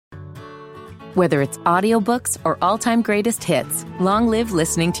Whether it's audiobooks or all-time greatest hits, long live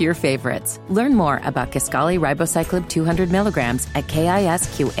listening to your favorites. Learn more about Kisqali Ribociclib 200 milligrams at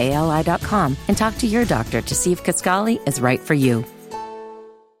KISQALI.com and talk to your doctor to see if Kisqali is right for you.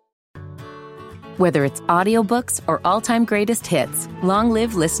 Whether it's audiobooks or all-time greatest hits, long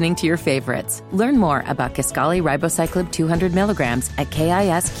live listening to your favorites. Learn more about Kisqali Ribociclib 200 milligrams at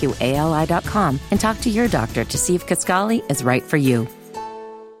KISQALI.com and talk to your doctor to see if Kisqali is right for you.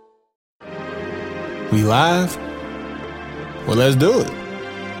 We live? Well, let's do it.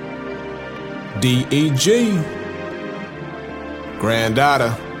 DEG. Granddaughter.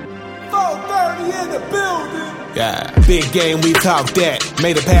 430 in the building. Yeah. Big game, we talk that.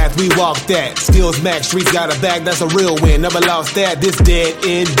 Made a path, we walk that. Skills max, streets got a bag, that's a real win. Never lost that, this dead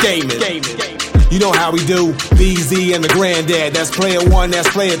end gaming. You know how we do. BZ and the granddad. That's player one, that's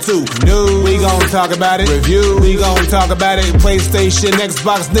player two. News, we gon' talk about it. Review, we gon' talk about it. PlayStation,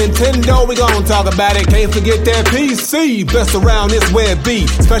 Xbox, Nintendo, we gon' talk about it. Can't forget that PC. Best around this where it be.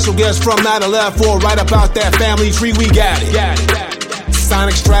 Special guest from 9/11 right about that family tree, we got it.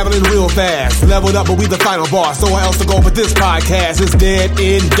 Sonic's traveling real fast. Leveled up, but we the final boss. So what else to go but this podcast is dead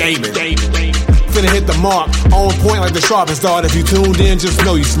in gaming. Finna hit the mark. On point like the sharpest dart. If you tuned in, just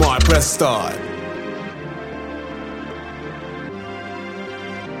know you smart. Press start.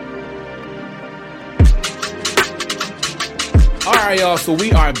 Alright, y'all, so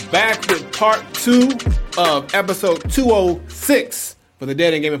we are back with part 2 of episode 206 for the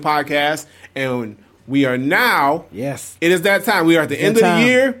Dead End Gaming Podcast, and we are now, yes, it is that time. We are at the end of the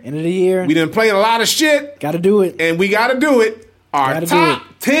year. End of the year. We done played a lot of shit. Gotta do it. And we gotta do it. Our top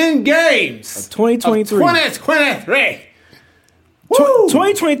 10 games of 2023. 2023.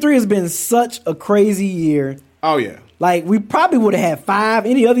 2023 has been such a crazy year. Oh, yeah. Like, we probably would have had 5.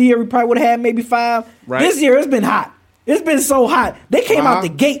 Any other year, we probably would have had maybe 5. Right. This year, it's been hot. It's been so hot. They came out the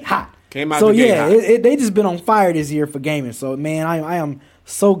gate hot. Hot. They just been on fire this year for gaming. So, man, I am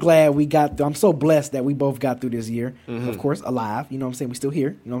so glad we got through. I'm so blessed that we both got through this year. Mm-hmm. Of course, alive. You know what I'm saying? We're still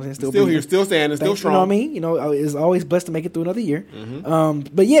here. You know what I'm saying? Still here, still standing, still strong. You know what I mean? You know, it's always blessed to make it through another year.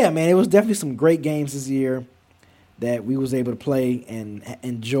 Mm-hmm. But, yeah, man, it was definitely some great games this year that we was able to play and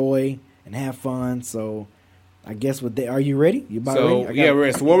enjoy and have fun. So, I guess are you ready? You about ready? Yeah, we're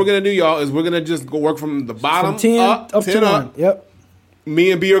ready. So what we're gonna do, y'all, is we're gonna just go work from the bottom from 10 up to 10 1. Yep. Me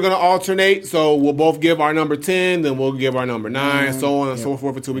and B are gonna alternate, so we'll both give our number 10, then we'll give our number 9, so on and so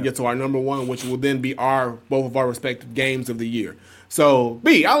forth until we get to our number 1, which will then be both of our respective games of the year. So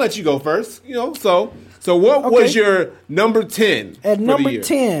B, I'll let you go first. You know, so what was your number 10? At number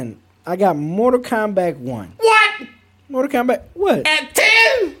 10, I got Mortal Kombat 1. What? Mortal Kombat what? At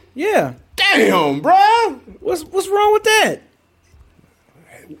 10? Yeah. Damn, bro. What's wrong with that?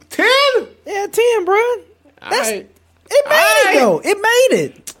 10? Yeah, 10, bro. It made it, though. It made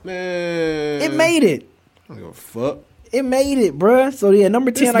it. Man. It made it. I don't give a fuck. It made it, bro. So, yeah,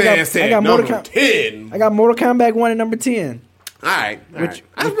 number 10, I got number 10. I got Mortal Kombat 1 at number 10. All right.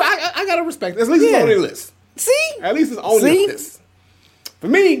 I got to respect this. At least it's on your list. See? At least it's on your list. For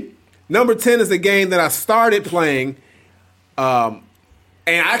me, number 10 is a game that I started playing, and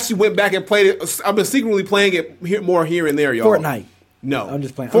I actually went back and played it. I've been secretly playing it more here and there, y'all. Fortnite. No. I'm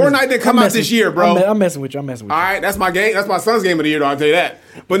just playing. Fortnite didn't come out this year, bro. I'm messing with you. All right, that's my game. That's my son's game of the year, though, I'll tell you that.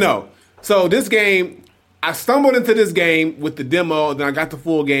 But no. So this game, I stumbled into this game with the demo, then I got the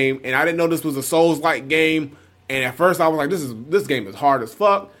full game, and I didn't know this was a Souls-like game. And at first I was like, this game is hard as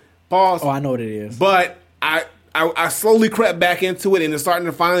fuck. Pause. Oh, I know what it is. But I slowly crept back into it, and it's starting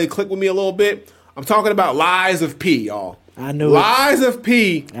to finally click with me a little bit. I'm talking about Lies of P, y'all. I knew Lies of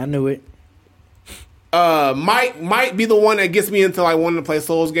P. I knew it. Might be the one that gets me into like wanting to play a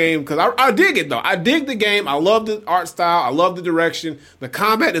Souls game, because I dig it though. I dig the game. I love the art style. I love the direction. The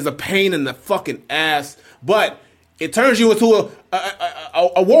combat is a pain in the fucking ass, but it turns you into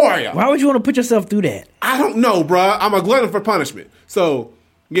a warrior. Why would you want to put yourself through that? I don't know, bruh. I'm a glutton for punishment. So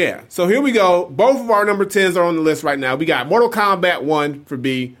yeah. So here we go. Both of our number 10s are on the list right now. We got Mortal Kombat 1 for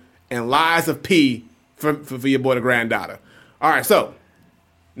B and Lies of P for your boy, the granddaughter. All right, so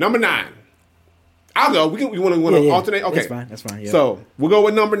number 9. I'll go. We want to alternate? Okay. That's fine. Yeah. So we'll go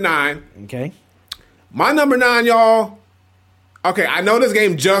with number 9. Okay. My number 9, y'all. Okay, I know this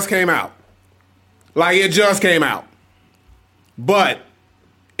game just came out. Like, it just came out. But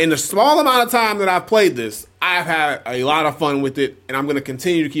in the small amount of time that I've played this, I've had a lot of fun with it, and I'm going to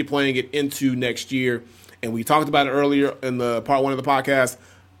continue to keep playing it into next year. And we talked about it earlier in the part 1 of the podcast.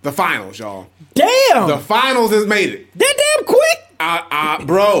 The finals, y'all. Damn! The finals has made it. That damn quick?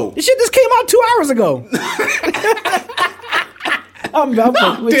 Bro. This shit just came out 2 hours ago.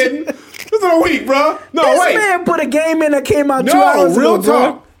 No, it didn't. This is a week, bro. No, this wait. This man put a game in that came out 2 hours ago, real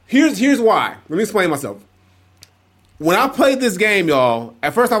talk. bro. Here's why. Let me explain myself. When I played this game, y'all,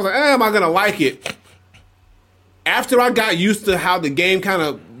 at first I was like, am I going to like it? After I got used to how the game kind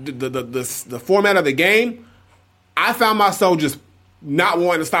of, the format of the game, I found myself just not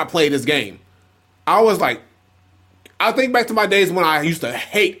wanting to stop playing this game. I was like, I think back to my days when I used to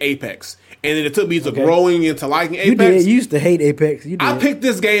hate Apex. And then it took me to growing into liking Apex. You did. You used to hate Apex. You did. I picked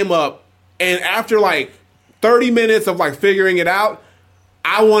this game up, and after like 30 minutes of like figuring it out,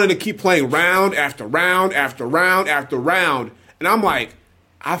 I wanted to keep playing round after round after round after round. And I'm like,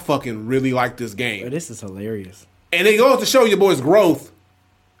 I fucking really like this game. Oh, this is hilarious. And it goes to show your boys' growth.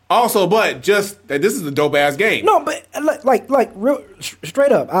 Also, but just that this is a dope ass game. No, but like real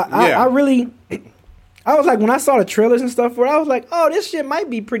straight up, I really. I was like, when I saw the trailers and stuff for it, I was like, oh, this shit might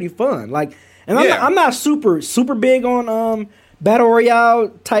be pretty fun. Like, and I'm not super big on battle royale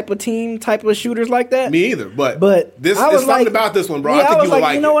type of shooters like that. Me either. But this I was there's something about this one, bro. Yeah, I think you will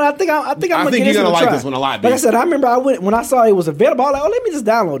like it. You know what? I think I'm gonna get you're gonna like try. this one a lot. Like I said, I remember when I saw it was available. I was like, oh, let me just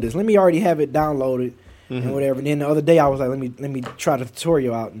download this. Let me already have it downloaded and whatever. And then the other day, I was like, let me try the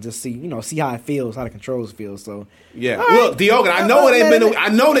tutorial out and just see how it feels, how the controls feel. So. Yeah, look, Diogen, I know it ain't been. I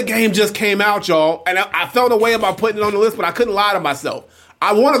know the game just came out, y'all, and I felt a way about putting it on the list, but I couldn't lie to myself.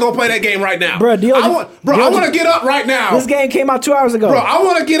 I want to go play that game right now, bro. I want to get up right now. This game came out 2 hours ago, bro. I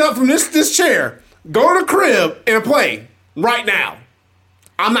want to get up from this chair, go to the crib, and play right now.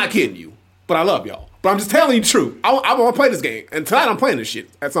 I'm not kidding you, but I love y'all. But I'm just telling you the truth. I want to play this game, and tonight I'm playing this shit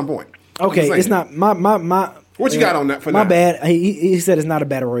at some point. Okay, it's not my. What you got on that for my now? bad. He said it's not a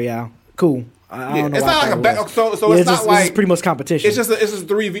battle royale. Cool. I don't know it's not like a battle. So it's not like it's pretty much competition. It's just a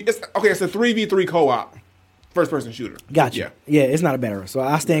 3v. It's a 3v3 co-op, first person shooter. Gotcha. Yeah, it's not a battle. So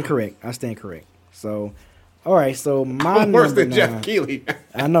I stand correct. So, all right. So my I'm worse than 9. Jeff Keighley.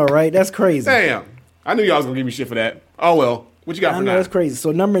 I know, right? That's crazy. Damn. I knew y'all was gonna give me shit for that. Oh well. What you got for 9? That's crazy.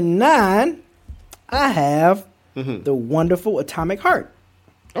 So number 9, I have the wonderful Atomic Heart.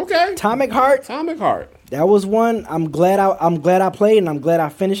 Okay. Atomic Heart. That was one. I'm glad I played, and I'm glad I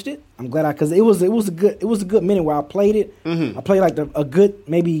finished it. Because it was a good minute where I played it. I played like a good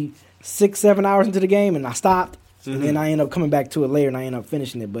maybe 6-7 hours into the game, and I stopped, and then I ended up coming back to it later, and I ended up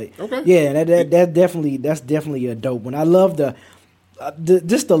finishing it. But yeah, that's definitely a dope one. I love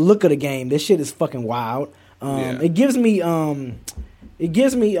just the look of the game. This shit is fucking wild. It gives me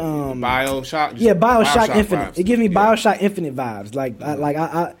BioShock. Yeah, BioShock Infinite. vibes. It gives me BioShock Infinite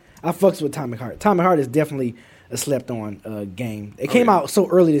vibes. I fucks with Atomic Heart. Atomic Heart is definitely a slept on game. It came out so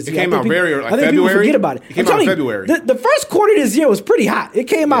early this year. It came out very early. I think people forget about it. It came out in February. The first quarter of this year was pretty hot. It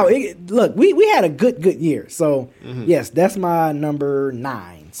came out. Look, we had a good year. So yes, that's my number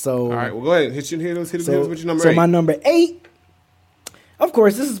 9. So all right, well go ahead. Hit us with your number 8. So my number 8. Of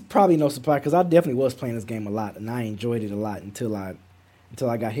course, this is probably no surprise because I definitely was playing this game a lot, and I enjoyed it a lot until I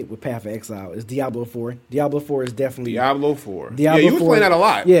got hit with Path of Exile. It's Diablo 4. Diablo 4 is definitely... Diablo 4. Yeah, you were playing that a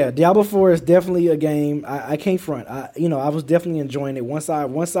lot. Yeah, Diablo 4 is definitely a game. I can't front. I was definitely enjoying it. Once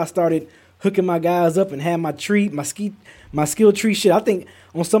I started hooking my guys up and had my skill tree shit, I think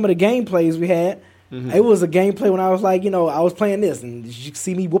on some of the gameplays we had, it was a gameplay when I was like, I was playing this, and you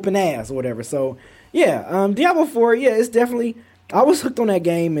see me whooping ass or whatever. So, yeah, Diablo 4, yeah, it's definitely... I was hooked on that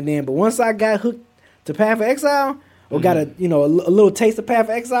game, but once I got hooked to Path of Exile... or got a little taste of Path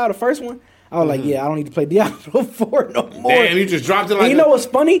of Exile, the first one, I was like, yeah, I don't need to play Diablo 4 no more. Damn, you just dropped it like and you know what's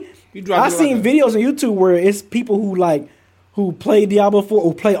funny? I seen videos on YouTube where it's people who play Diablo 4,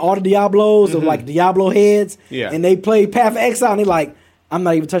 who play all the Diablos, or like Diablo heads, and they play Path of Exile, and they're like, I'm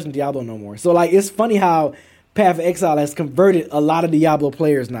not even touching Diablo no more. So, it's funny how Path of Exile has converted a lot of Diablo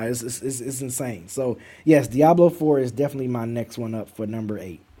players now. It's insane. So, yes, Diablo 4 is definitely my next one up for number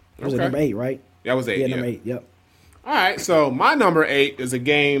 8. Was it number 8, right? That was 8, yeah. Number 8, yep. All right, so my number 8 is a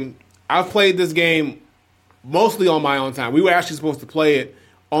game. I've played this game mostly on my own time. We were actually supposed to play it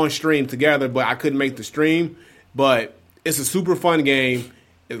on stream together, but I couldn't make the stream. But it's a super fun game.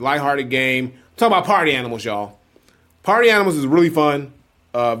 It's a lighthearted game. I'm talking about Party Animals, y'all. Party Animals is really fun,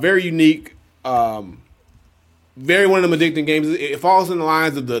 very unique, very one of them addicting games. It falls in the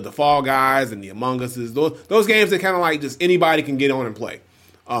lines of the Fall Guys and the Among Us's. Those games that kind of like just anybody can get on and play.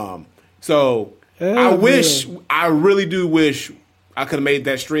 I really do wish I could have made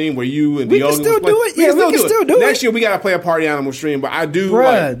that stream where you and Diogen can still do it. Yeah, we can still do it. Next year we got to play a Party Animal stream, but I do.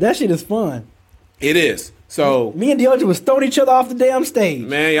 Bruh, that shit is fun. It is. So me and Diogen was throwing each other off the damn stage.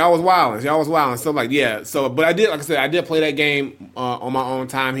 Man, y'all was wilding. So but I did play that game on my own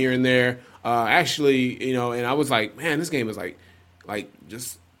time here and there. Actually, and I was like, man, this game is like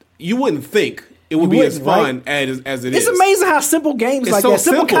just you wouldn't think it would be as wouldn't, fun right? as it is. It's amazing how simple games It's like so that,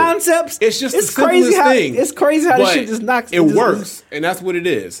 simple simple. concepts. It's just it's the crazy simplest how thing. it's crazy how this But shit just knocks. It works, and that's what it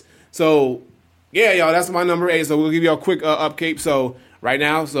is. So yeah, y'all, that's my number 8. So we'll give you a quick upkeep. So right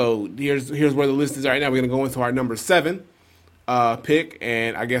now, so here's where the list is right now. We're gonna go into our number 7 pick,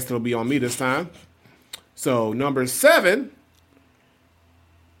 and I guess it'll be on me this time. So number 7,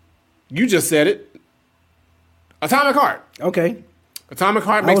 you just said it, Atomic Heart. Okay. Atomic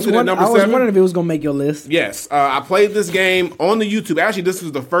Heart makes it at number 7. I was wondering if it was gonna make your list. Yes, I played this game on the YouTube. Actually, this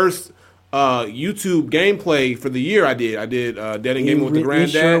was the first YouTube gameplay for the year I did. I did Dead and Gaming with the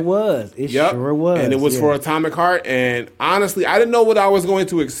Granddad. It sure was. It sure was. And it was for Atomic Heart. And honestly, I didn't know what I was going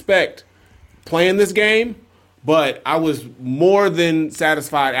to expect playing this game, but I was more than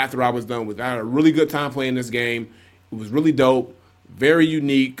satisfied after I was done with it. I had a really good time playing this game. It was really dope, very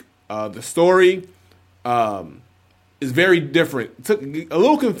unique. The story is very different. It took a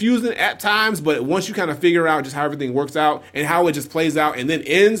little confusing at times, but once you kind of figure out just how everything works out and how it just plays out and then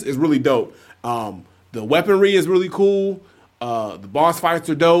ends, is really dope. The weaponry is really cool. The boss fights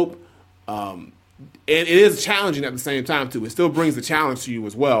are dope. And it is challenging at the same time, too. It still brings the challenge to you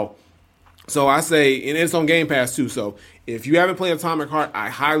as well. So I say, and it's on Game Pass, too. So if you haven't played Atomic Heart, I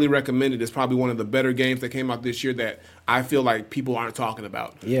highly recommend it. It's probably one of the better games that came out this year that I feel like people aren't talking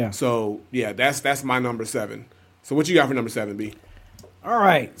about. Yeah. So, yeah, that's my number 7. So what you got for number 7, B? All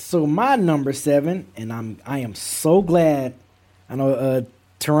right, so my number 7, and I am so glad. I know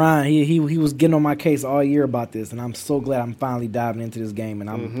Tehran, he was getting on my case all year about this, and I'm so glad I'm finally diving into this game, and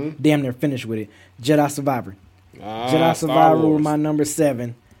I'm damn near finished with it. Jedi Survivor. Jedi Survivor was my number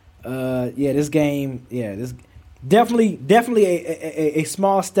 7. This game, this definitely a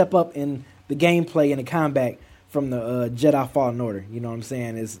small step up in the gameplay and the combat from the Jedi Fallen Order. You know what I'm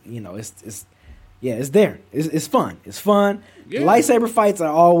saying? It's there. It's fun. It's fun. Yeah. The lightsaber fights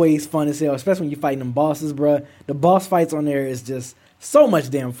are always fun as hell, especially when you're fighting them bosses, bruh. The boss fights on there is just so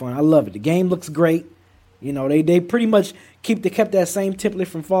much damn fun. I love it. The game looks great. You know, they pretty much kept that same template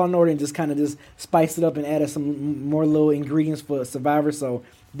from Fallen Order and just kind of just spiced it up and added some more little ingredients for Survivor. So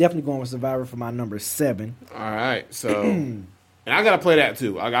definitely going with Survivor for my number 7. All right. So, and I got to play that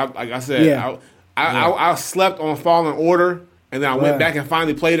too. Like I said, I slept on Fallen Order. And then I went back and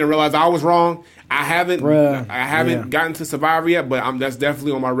finally played and realized I was wrong. I haven't gotten to Survivor yet, but that's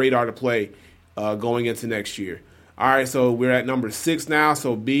definitely on my radar to play going into next year. All right, so we're at number 6 now.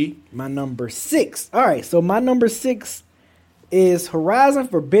 So B, my number 6. All right, so my number 6 is Horizon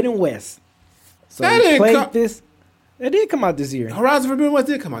Forbidden West. So that played this. It did come out this year. Horizon Forbidden West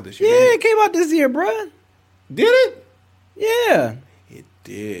did come out this year. Yeah, it came out this year, bruh. Did it? Yeah, it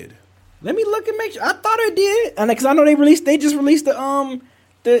did. Let me look and make sure. I thought it did, and because I know they just released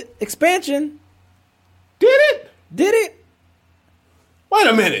the expansion. Did it? Did it? Wait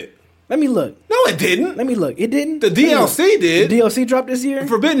a minute. Let me look. No, it didn't. Let me look. It didn't. The DLC did. The DLC dropped this year.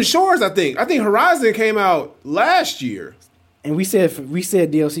 Forbidden Shores, I think. I think Horizon came out last year. And we said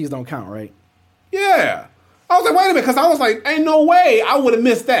DLCs don't count, right? Yeah. I was like, wait a minute, because I was like, ain't no way I would have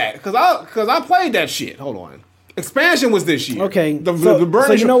missed that, because I played that shit. Hold on. Expansion was this year. Okay. The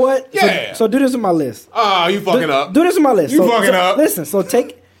so you know what? Yeah. So do this on my list. Oh, you fucking up. Do this on my list. You fucking up. Listen, so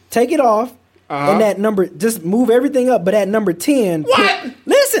take it off. And that number, just move everything up. But at number 10. What?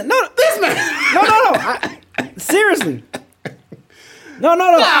 Listen, no. This man. No. Seriously. No.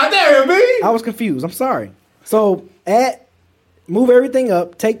 Nah, there it be. I was confused. I'm sorry. So move everything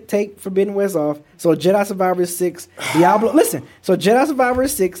up. Take Forbidden West off. So Jedi Survivor is 6. Diablo. Listen. So Jedi Survivor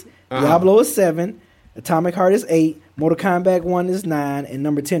is 6. Diablo is 7. Atomic Heart is 8. Mortal Kombat 1 is 9. And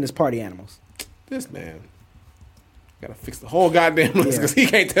number 10 is Party Animals. This man. Gotta fix the whole goddamn list because he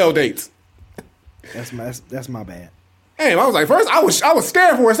can't tell dates. That's my bad. Damn, I was like, first I was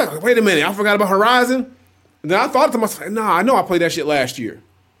scared for a second. Like, wait a minute, I forgot about Horizon. And then I thought to myself, nah, I know I played that shit last year.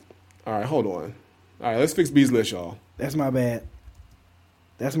 All right, hold on. All right, let's fix B's list, y'all. That's my bad.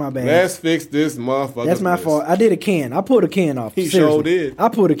 Let's fix this motherfucker. That's my fault. I did a can. I pulled a can off. He sure did. I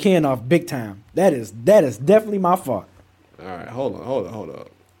pulled a can off big time. That is definitely my fault. All right, hold on.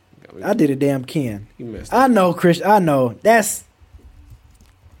 I did a damn can. You messed up. I know, Chris. I know. That's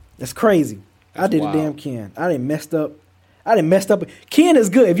crazy. I did wild. A damn can. I didn't messed up. Ken is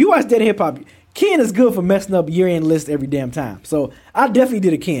good. If you watch Dead Hip Hop, Ken is good for messing up year-end lists every damn time. So I definitely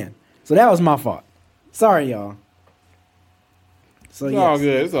did a Ken. So that was my fault. Sorry, y'all. So It's all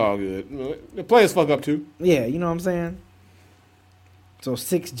good. It's all good. The players fuck up too. Yeah, you know what I'm saying? So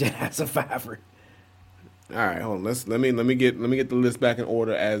 6 Jedi Survivor. All right, hold on. Let me get the list back in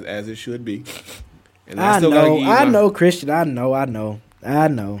order as it should be. And I know, Christian. I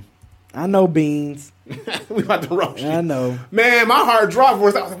know. I know Beans. We about to roast you. I know. Man, my heart dropped for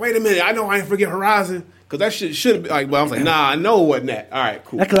us. I was like, wait a minute. I know I ain't forget Horizon. Because that shit should be like, well, I was like, nah, I know it wasn't that. All right,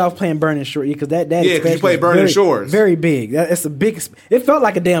 cool. That's because I was playing Burning Shores. Because that Yeah, because you played Burning Shores. Very big. It's a big. It felt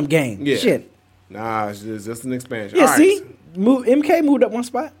like a damn game. Yeah. Shit. Nah, it's just an expansion. Yeah, All right. see? MK moved up one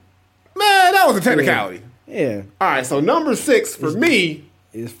spot. Man, that was a technicality. Yeah. All right, so number 6 for me.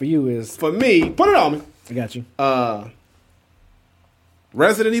 For you is. For me, put it on me. I got you.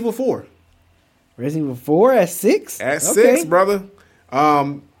 Resident Evil 4. Resident Evil 4 at 6? At 6, brother.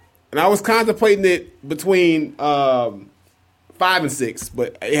 And I was contemplating it between 5 and 6,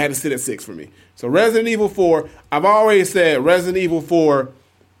 but it had to sit at 6 for me. So Resident Evil 4, I've always said Resident Evil 4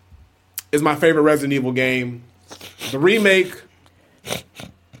 is my favorite Resident Evil game. The remake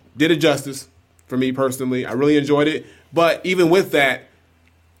did it justice for me personally. I really enjoyed it. But even with that,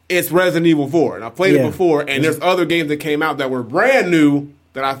 it's Resident Evil 4. And I played it before, and there's other games that came out that were brand new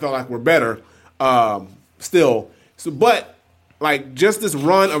that I felt like were better still. So, but like just this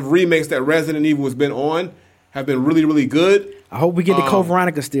run of remakes that Resident Evil has been on have been really, really good. I hope we get the Code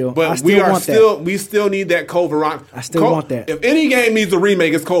Veronica still. But I still want that. We still need that Code Veronica. I still want that. If any game needs a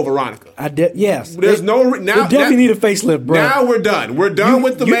remake, it's Code Veronica. Yes. There's now. They definitely need a facelift, bro. Now we're done. We're done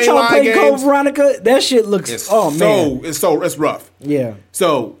with the mainline games. You trying to play Code Veronica? That shit looks. Man, it's rough. Yeah.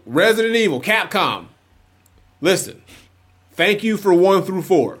 So Resident Evil, Capcom. Listen, thank you for 1 through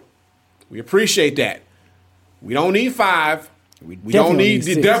 4. We appreciate that. We don't need 5. We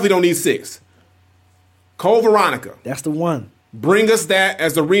definitely don't need 6. Code Veronica. That's the one. Bring us that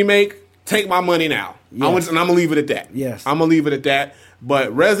as a remake. Take my money now. Yes. And I'm going to leave it at that. Yes. I'm going to leave it at that.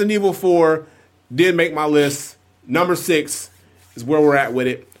 But Resident Evil 4 did make my list. Number 6 is where we're at with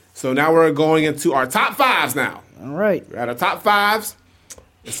it. So now we're going into our top 5s now. All right. We're at our top 5s.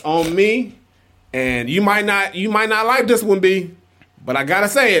 It's on me. And you might not like this one, B, but I got to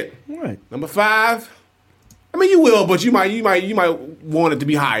say it. All right. Number 5. I mean, you will, but you might want it to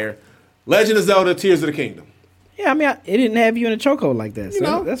be higher. Legend of Zelda: Tears of the Kingdom. Yeah, I mean, it didn't have you in a chokehold like that,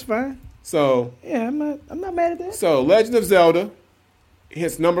 so that's fine. So yeah, I'm not mad at that. So Legend of Zelda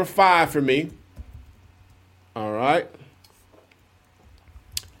hits number 5 for me. All right.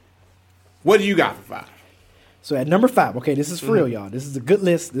 What do you got for 5? So at number 5, okay, this is for real, y'all. This is a good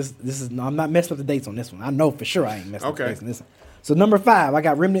list. This is I'm not messing up the dates on this one. I know for sure I ain't messing up the dates on this one. So number 5, I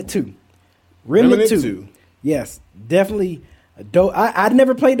got Remnant 2. Remnant 2. Yes, definitely dope. I'd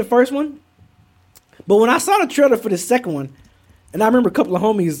never played the first one, but when I saw the trailer for the second one, and I remember a couple of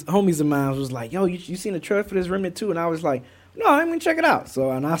homies of mine was like, "Yo, you seen the trailer for this Remnant 2?" And I was like, "No, I'm gonna check it out." So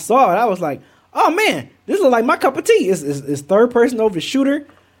and I saw it, I was like, "Oh man, this looks like my cup of tea." It's third person over the shooter.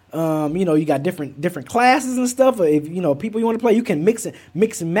 You got different classes and stuff. If people you want to play, you can mix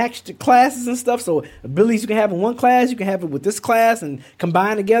and match the classes and stuff. So abilities you can have in one class, you can have it with this class and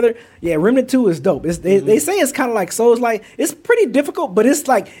combine together. Yeah, Remnant 2 is dope. They say it's kind of like Souls. Like it's pretty difficult, but it's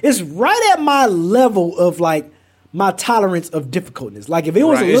right at my level of like my tolerance of difficultness. Like if it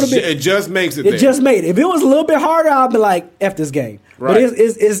was a little bit, it just makes it. It just made it. If it was a little bit harder, I'd be like, "F this game." Right. But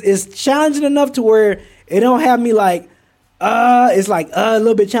it's challenging enough to where it don't have me like. It's like a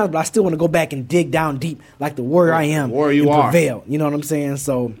little bit challenging, but I still want to go back and dig down deep, like the warrior I am. Warrior you are. Prevail. You know what I'm saying?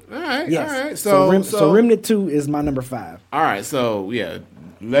 So, all right, yes. All right. So Remnant 2 is my number 5. All right, so yeah,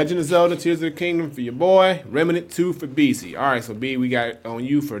 Legend of Zelda: Tears of the Kingdom for your boy, Remnant 2 for BC. All right, so B, we got on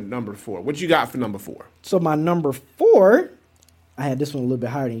you for number 4. What you got for number 4? So my number 4, I had this one a little bit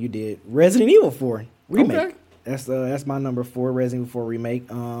higher than you did. Resident Evil 4 remake. Okay. That's my number 4 Resident Evil 4 remake.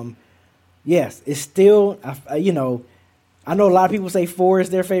 Yes, it's still I know a lot of people say 4 is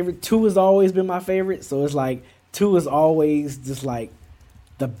their favorite. 2 has always been my favorite. So it's like 2 is always just like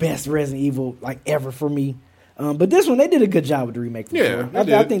the best Resident Evil like ever for me. But this one, they did a good job with the remake. Yeah,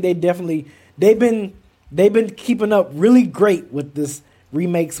 I think they've been keeping up really great with this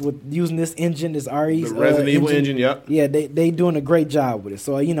remakes with using this engine, this RE. The Resident Evil engine, yep. Yeah, they doing a great job with it.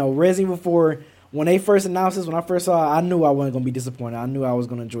 So Resident Evil 4. When they first announced this, when I first saw it, I knew I wasn't gonna be disappointed. I knew I was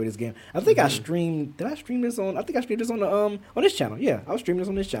gonna enjoy this game. I think I streamed. Did I stream this on? I think I streamed this on the on this channel. Yeah, I was streaming this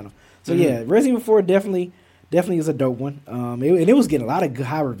on this channel. So yeah, Resident Evil 4 definitely is a dope one. And it was getting a lot of good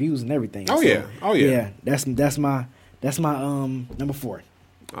high reviews and everything. Oh yeah. Yeah, that's my number 4.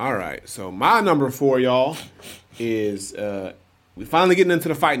 All right, so my number 4, y'all, is we finally getting into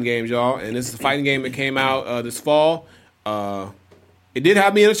the fighting games, y'all, and this is a fighting game that came out this fall. It did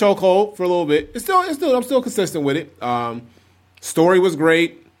have me in a chokehold for a little bit. I'm still consistent with it. Story was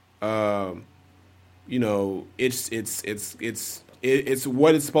great. It's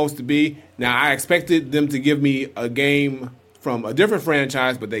what it's supposed to be. Now I expected them to give me a game from a different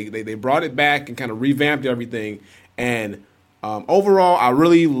franchise, but they brought it back and kind of revamped everything. And Overall, I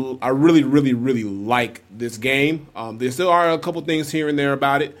really like this game. There still are a couple things here and there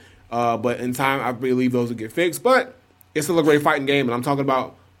about it, but in time, I believe those will get fixed. But it's still a great fighting game, and I'm talking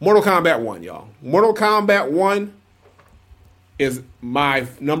about Mortal Kombat 1, y'all. Mortal Kombat 1 is my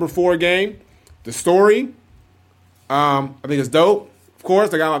number 4 game. The story, I think it's dope. Of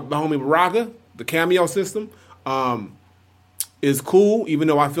course, I got my homie Baraka. The cameo system is cool, even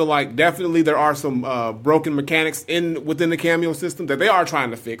though I feel like definitely there are some broken mechanics within the cameo system that they are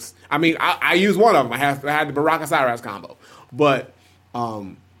trying to fix. I mean, I used one of them. I had the Baraka Cyrax combo, but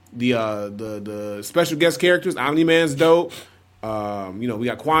the special guest characters, Omni-Man's dope. We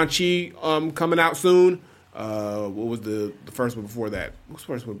got Quan Chi coming out soon. What was the first one before that? What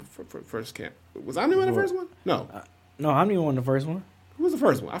was the first one? First camp? Was Omni-Man the first one? No. No, Omni-Man won the first one. Who was the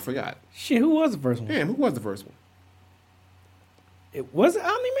first one? I forgot. Shit, who was the first one? Damn, who was the first one? It was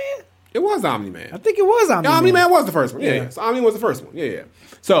Omni-Man? It was Omni-Man. I think it was Omni-Man. Yeah, Omni-Man was the first one. Yeah. So Omni was the first one. Yeah.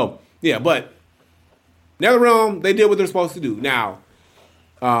 So, yeah, but NetherRealm, they did what they're supposed to do. Now,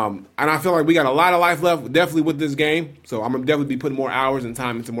 and I feel like we got a lot of life left, definitely with this game. So I'm going to definitely be putting more hours and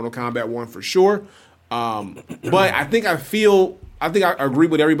time into Mortal Kombat 1 for sure. But I think I agree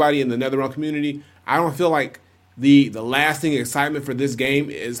with everybody in the NetherRealm community. I don't feel like the lasting excitement for this game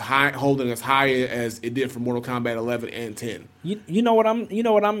is holding as high as it did for Mortal Kombat 11 and 10. You know what I'm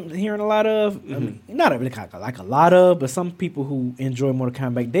hearing a lot of? I mean, not really like a lot of, but some people who enjoy Mortal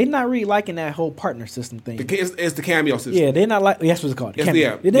Kombat, they're not really liking that whole partner system thing. It's the cameo system. Yeah, they're not like that's what it's called.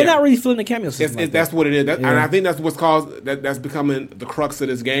 They're not really feeling the cameo system. That's what it is. And I think that's what's caused that's becoming the crux of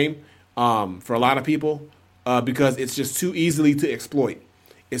this game for a lot of people because it's just too easily to exploit.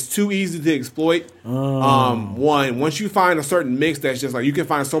 It's too easy to exploit. Once you find a certain mix that's just like you can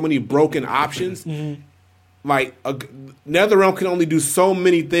find so many broken options. Like NetherRealm can only do so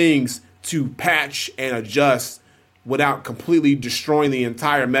many things to patch and adjust without completely destroying the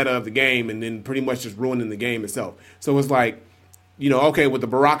entire meta of the game and then pretty much just ruining the game itself. So it's like, okay, with the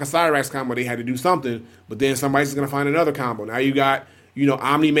Baraka Cyrax combo, they had to do something, but then somebody's going to find another combo. Now you got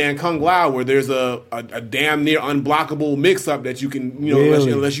Omni-Man Kung Lao, where there's a damn near unblockable mix-up that you can,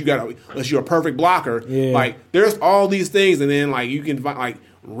 really? unless you're a perfect blocker. Yeah. Like there's all these things, and then like you can find like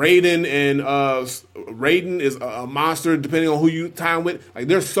Raiden and Raiden is a monster depending on who you time with. Like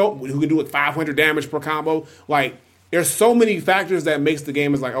there's who can do like 500 damage per combo. Like there's so many factors that makes the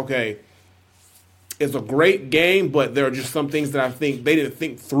game is like okay, it's a great game, but there are just some things that I think they didn't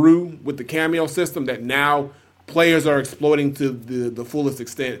think through with the cameo system that now players are exploiting to the fullest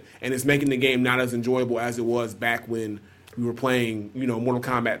extent, and it's making the game not as enjoyable as it was back when we were playing, Mortal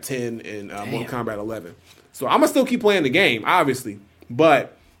Kombat 10 and Mortal Kombat 11. So I'm gonna still keep playing the game, obviously,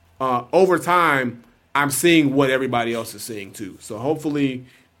 but over time, I'm seeing what everybody else is seeing too. So hopefully,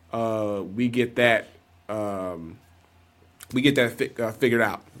 we get that figured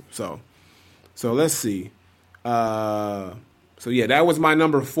out. So let's see. So yeah, that was my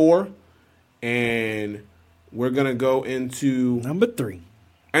number 4, and we're going to go into number 3.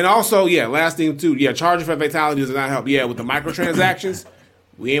 And also, last thing too. Charging for fatalities does not help. With the microtransactions,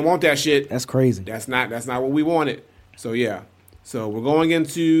 we ain't want that shit. That's crazy. That's not what we wanted. So So we're going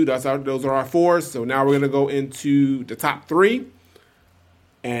into those are our 4s. So now we're going to go into the top 3.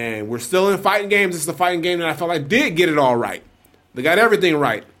 And we're still in fighting games. This is a fighting game that I felt like did get it all right. They got everything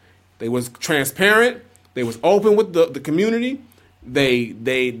right. They was transparent. They was open with the community.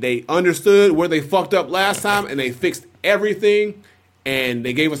 They understood where they fucked up last time, and they fixed everything, and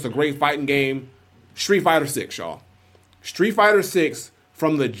they gave us a great fighting game. Street Fighter 6, y'all. Street Fighter 6,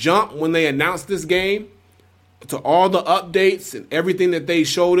 from the jump when they announced this game to all the updates and everything that they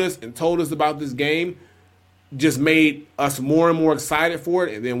showed us and told us about this game, just made us more and more excited for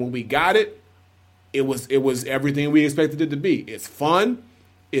it. And then when we got it, it was everything we expected it to be. It's fun.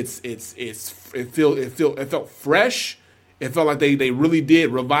 It felt fresh. It felt like they really did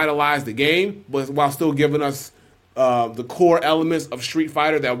revitalize the game, but while still giving us the core elements of Street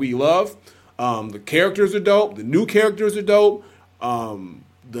Fighter that we love. The characters are dope. The new characters are dope. The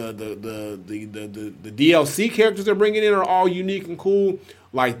DLC characters they're bringing in are all unique and cool.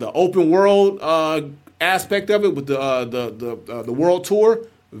 Like the open world aspect of it with the world tour,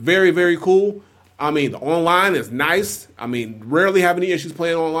 very, very cool. I mean, the online is nice. I mean, rarely have any issues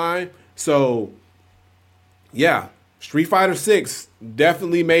playing online. So, yeah. Street Fighter 6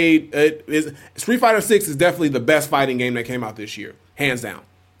 definitely Street Fighter 6 is definitely the best fighting game that came out this year, hands down,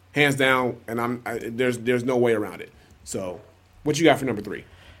 and there's no way around it. So, what you got for number 3?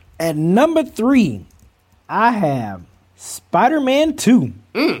 At number 3, I have Spider-Man 2.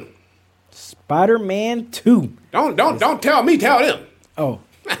 Spider-Man 2. Don't tell me, tell them. Oh,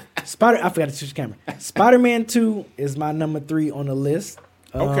 I forgot to switch the camera. Spider-Man 2 is my number 3 on the list.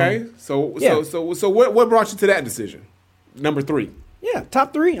 Okay, so yeah. what brought you to that decision? Number 3. Yeah,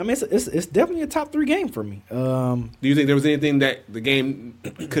 top 3. I mean, it's definitely a top 3 game for me. Do you think there was anything that the game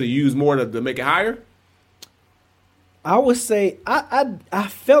could have used more to make it higher? I would say I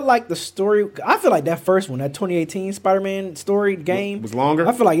felt like the story. I feel like that first one, that 2018 Spider-Man story game, was longer.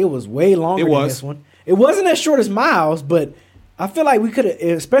 I feel like it was way longer than this one. It wasn't as short as Miles, but I feel like we could have,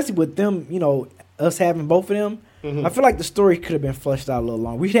 especially with them, us having both of them. I feel like the story could have been fleshed out a little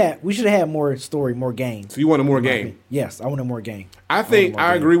longer. We should have had more story, more game. So you wanted more game? Yes, I wanted more game. I think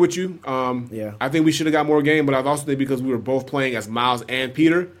I agree with you. Yeah, I think we should have got more game, but I also think because we were both playing as Miles and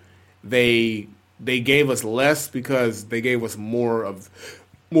Peter, they gave us less because they gave us more of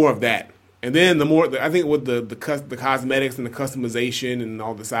that. And then the more I think with the cosmetics and the customization and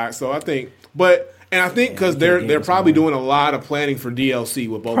all the sides. So I think, because they're probably doing a lot of planning for DLC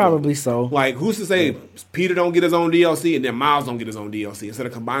with both. Probably of them. so. Like who's to say Peter don't get his own DLC and then Miles don't get his own DLC instead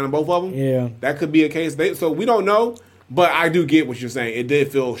of combining both of them? Yeah, that could be a case. So we don't know. But I do get what you're saying. It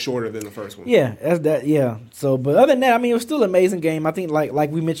did feel shorter than the first one. Yeah, that's that. Yeah. So, but other than that, I mean, it was still an amazing game. I think, like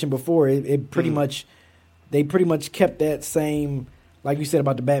we mentioned before, it pretty much they pretty much kept that same, like you said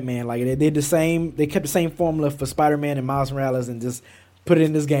about the Batman. Like they did the same. They kept the same formula for Spider-Man and Miles Morales, and just put it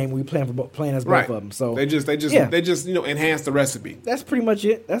in this game. We playing as both of them. So they just enhanced the recipe. That's pretty much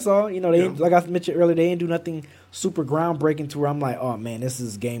it. That's all. They like I mentioned earlier, they didn't do nothing super groundbreaking to where I'm like, oh man, this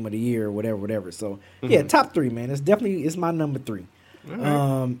is game of the year or whatever. So yeah, top 3, man. It's my number 3.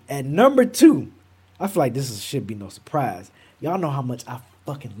 Right. At number 2, I feel like this should be no surprise. Y'all know how much I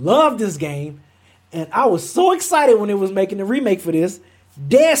fucking love this game, and I was so excited when it was making the remake for this.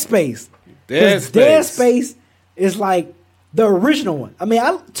 Dead Space. Dead Space is like the original one. I mean,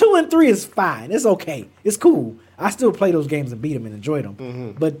 2 and 3 is fine. It's okay. It's cool. I still play those games and beat them and enjoy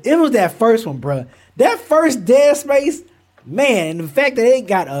them. But it was that first one, bruh. That first Dead Space, man, and the fact that it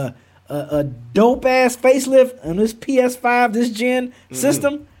got a dope-ass facelift on this PS5, this gen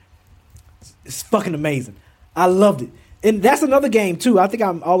system, it's fucking amazing. I loved it. And that's another game, too. I think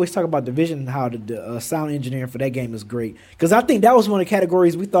I'm always talking about Division and how the sound engineering for that game is great. Because I think that was one of the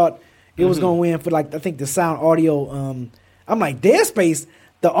categories we thought it was going to win for, like, I think the sound audio. I'm like, Dead Space,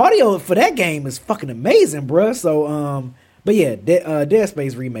 the audio for that game is fucking amazing, bruh. So, but yeah, Dead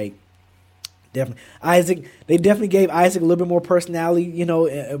Space remake. Definitely. They definitely gave Isaac a little bit more personality,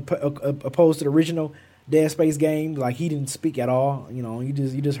 opposed to the original Dead Space game. Like, he didn't speak at all. You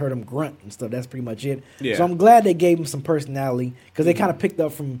just heard him grunt and stuff. That's pretty much it. Yeah. So I'm glad they gave him some personality because they kind of picked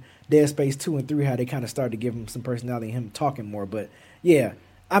up from Dead Space 2 and 3 how they kind of started to give him some personality and him talking more. But yeah,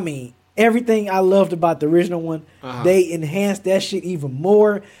 I mean, everything I loved about the original one, they enhanced that shit even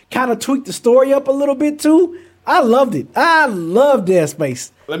more. Kind of tweaked the story up a little bit too. I loved it. I love Dead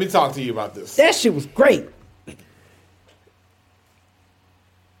Space. Let me talk to you about this. That shit was great.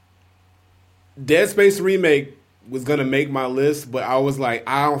 Dead Space remake was gonna make my list, but I was like,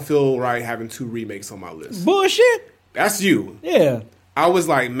 I don't feel right having 2 remakes on my list. Bullshit. That's you. Yeah. I was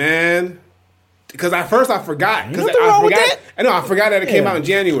like, man, because at first I forgot. Nothing wrong with that. I forgot that it came out in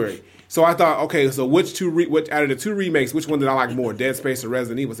January. So I thought, okay, so which out of the 2 remakes, which one did I like more? Dead Space or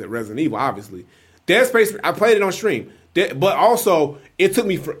Resident Evil? I said Resident Evil, obviously. Dead Space, I played it on stream. But also, it took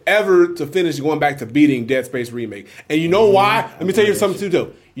me forever to finish going back to beating Dead Space Remake. And you know why? Let me tell you something, too,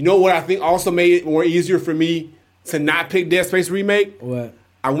 though. You know what I think also made it more easier for me to not pick Dead Space Remake? What?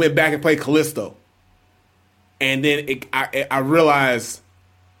 I went back and played Callisto. And then I realized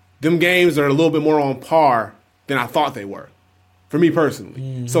them games are a little bit more on par than I thought they were, for me personally.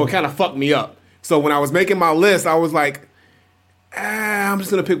 Mm-hmm. So it kind of fucked me up. So when I was making my list, I was like, I'm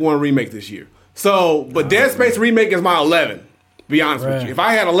just going to pick one remake this year. So, but Dead Space Remake is my 11, to be honest with you. If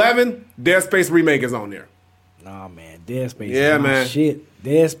I had 11, Dead Space Remake is on there. Nah, man. Dead Space is my shit.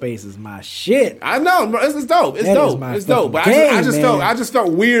 Dead Space is my shit. I know. It's dope. It's dope. It's dope. But I just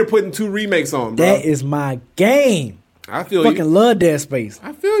felt weird putting 2 remakes on, bro. That is my game. I feel you. Fucking love Dead Space.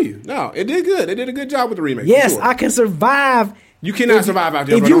 I feel you. No, it did good. They did a good job with the remake. Yes, sure. I can survive. You cannot survive out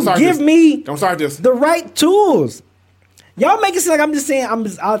there, if bro. you give me don't start this. The right tools. Y'all make it seem like I'm just saying I'm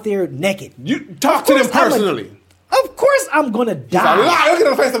just out there naked. You talk to them personally. Of course I'm going to die. He's a liar. Look at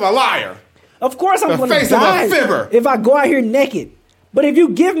the face of a liar. Of course I'm going to die. The face of a fibber. If I go out here naked. But if you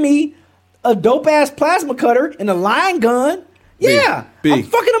give me a dope-ass plasma cutter and a line gun, I'm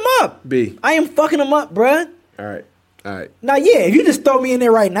fucking them up. I am fucking them up, bruh. All right. Now, if you just throw me in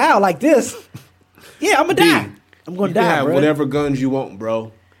there right now like this, I'm going to die. I'm going to die, bro. You can have whatever guns you want,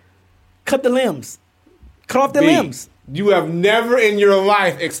 bro. Cut the limbs. Cut off the limbs. You have never in your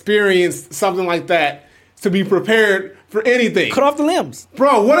life experienced something like that to be prepared for anything. Cut off the limbs.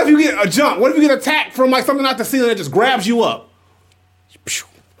 Bro, what if you get a jump? What if you get attacked from like something out the ceiling that just grabs you up?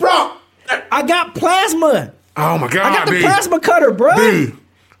 Bro! I got plasma. Oh my God, I got the B. plasma cutter, bro. B.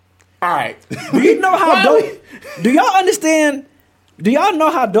 All right. Do you know how dope? Do y'all understand? Do y'all know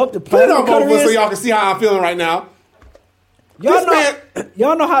how dope the Put plasma it on cutter both of us so is? y'all can see how I'm feeling right now. Y'all This know,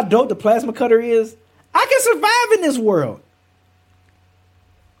 y'all know how dope the plasma cutter is? I can survive in this world.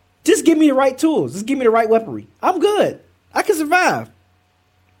 Just give me the right tools. Just give me the right weaponry. I'm good. I can survive.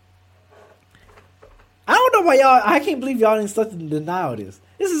 I don't know why y'all. I can't believe y'all in such denial of this.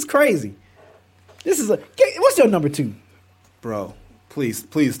 This is crazy. This is a. What's your number 2? Bro, please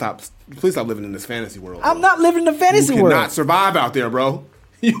stop living in this fantasy world. I'm not living in the fantasy You world. cannot survive out there, bro.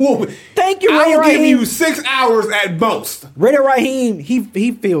 You will. Thank you, I Ray will give Raheem. you 6 hours at most. Raider Raheem, he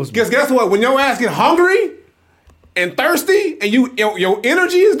feels me. Guess what? When your ass get hungry and thirsty, and your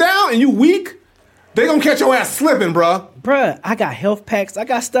energy is down and you weak, they gonna catch your ass slipping, bro. Bruh, I got health packs. I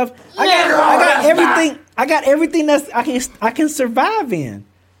got stuff. I Yeah, got that's everything. I got everything that's I can survive in.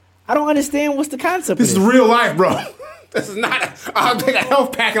 I don't understand what's the concept This is of this. real life, bro. This is not. I'll take a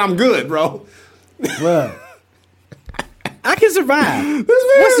health pack and I'm good, bro. Bruh. I can survive.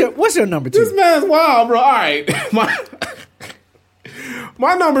 This man, What's your number 2? This man's wild, bro. All right,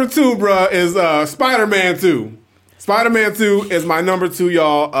 my number 2, bro, is Spider-Man 2. Spider-Man 2 is my number 2,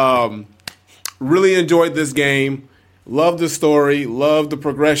 y'all. Really enjoyed this game. Love the story. Love the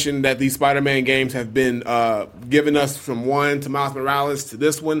progression that these Spider-Man games have been giving us from 1 to Miles Morales to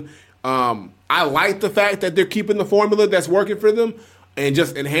this one. I like the fact that they're keeping the formula that's working for them and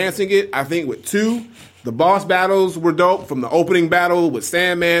just enhancing it. I think with 2, the boss battles were dope, from the opening battle with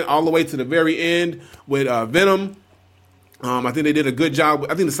Sandman all the way to the very end with Venom. I think they did a good job.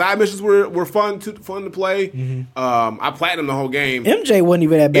 I think the side missions were fun to play. Mm-hmm. I platinumed the whole game. MJ wasn't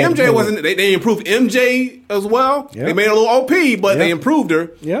even that bad. MJ wasn't. They improved MJ as well. Yep. They made her a little OP, but they improved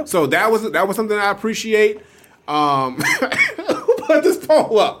her. Yep. So that was something I appreciate. Who put this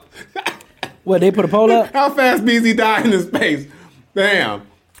poll up? What, they put a poll up? How fast BZ died in his space? Damn.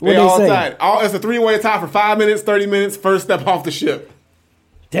 What they they all say? tied. It's a 3-way tie for 5 minutes, 30 minutes. First step off the ship.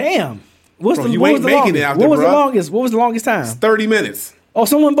 Damn. You ain't making it out there, bro. What was the longest time? 30 minutes. Oh,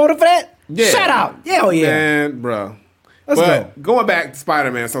 someone voted for that? Yeah. Shout out. Hell yeah. Man, bro. Let's go. Going back to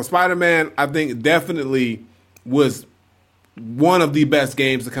Spider-Man. So Spider-Man, I think, definitely was one of the best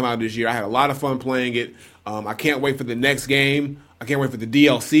games to come out this year. I had a lot of fun playing it. I can't wait for the next game. I can't wait for the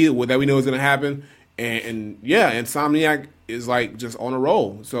DLC that we know is going to happen. And yeah, Insomniac is like just on a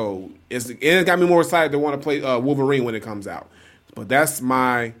roll. So it got me more excited to want to play Wolverine when it comes out. But that's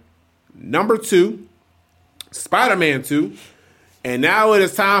my number 2, Spider-Man 2. And now it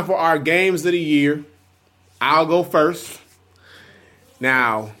is time for our games of the year. I'll go first.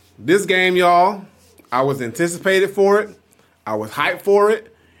 Now, this game, y'all, I was anticipated for it. I was hyped for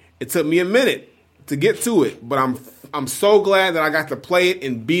it. It took me a minute to get to it, but I'm so glad that I got to play it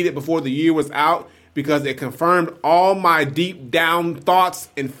and beat it before the year was out, because it confirmed all my deep down thoughts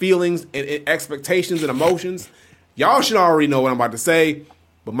and feelings and expectations and emotions. Y'all should already know what I'm about to say,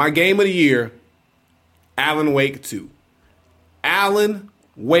 but my game of the year, Alan Wake 2. Alan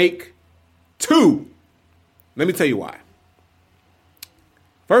Wake 2. Let me tell you why.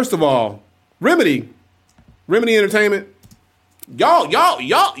 First of all, Remedy Entertainment, y'all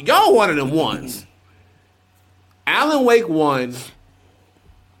one of them ones. Alan Wake 1,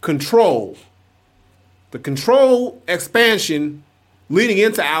 Control, the Control expansion leading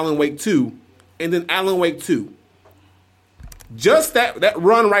into Alan Wake 2, and then Alan Wake 2. Just that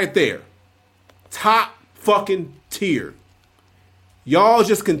run right there. Top fucking tier. Y'all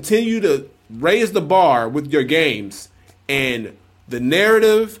just continue to raise the bar with your games, and the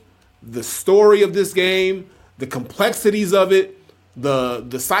narrative, the story of this game, the complexities of it,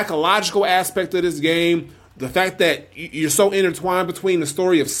 the psychological aspect of this game, the fact that you're so intertwined between the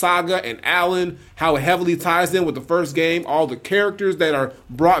story of Saga and Alan, how it heavily ties in with the first game, all the characters that are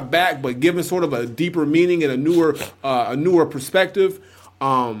brought back but given sort of a deeper meaning and a newer perspective.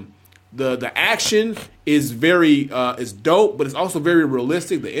 The action is is dope, but it's also very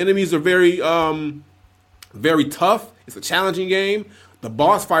realistic. The enemies are very tough. It's a challenging game. The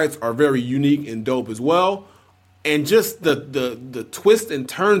boss fights are very unique and dope as well. And just the twists and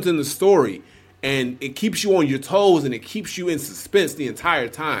turns in the story. And it keeps you on your toes and it keeps you in suspense the entire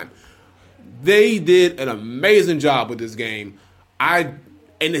time. They did an amazing job with this game. And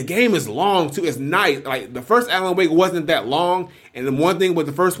the game is long too. It's nice. Like the first Alan Wake wasn't that long. And the one thing with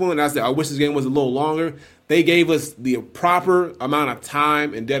the first one, and I said I wish this game was a little longer. They gave us the proper amount of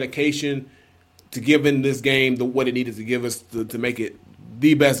time and dedication to giving this game what it needed to give us to make it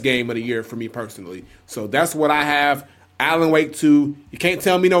the best game of the year for me personally. So that's what I have. Alan Wake 2. You can't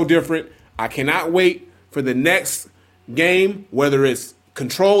tell me no different. I cannot wait for the next game, whether it's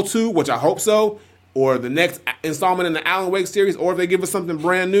Control 2, which I hope so, or the next installment in the Alan Wake series, or if they give us something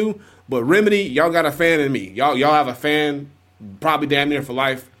brand new. But Remedy, y'all got a fan in me. Y'all have a fan, probably damn near for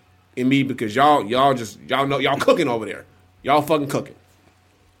life, in me, because y'all know y'all cooking over there. Y'all fucking cooking.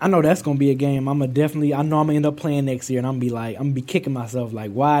 I know that's gonna be a game. I know I'm gonna end up playing next year, and I'm gonna be kicking myself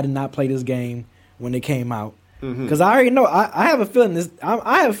like, why I did not play this game when it came out? Because I already know. I have a feeling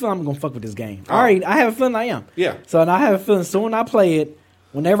I have a feeling I'm gonna fuck with this game. Oh. I have a feeling I am. Yeah. So and I have a feeling soon when I play it,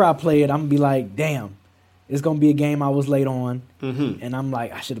 whenever I play it, I'm gonna be like, damn, it's gonna be a game I was late on, and I'm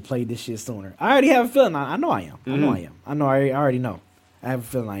like, I should have played this shit sooner. I already have a feeling. I know I am. I know I am. I already know. I have a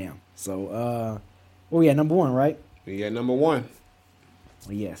feeling I am. So, we at number 1, right? We at number 1.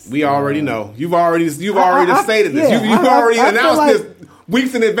 Well, yes. We already know. You've already stated this. Yeah, you've already announced like this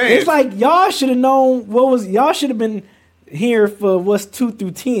weeks in advance. It's like y'all should have known y'all should have been here for what's 2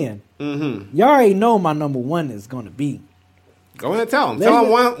 through 10. Y'all already know my number 1 is going to be. Go ahead and tell them. Tell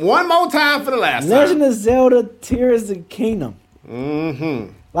them one more time for the last Legend time. of Zelda Tears of the Kingdom.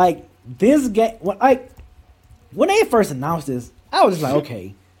 Like, this game, when they first announced this, I was just like,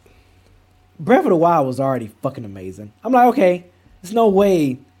 okay. Breath of the Wild was already fucking amazing. I'm like, okay, there's no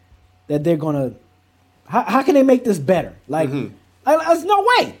way that they're going to... How can they make this better? Like, there's no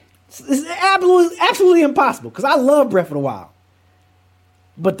way. It's absolutely impossible, because I love Breath of the Wild.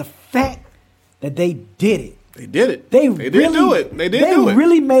 But the fact that they did it. They did it. They did do it. They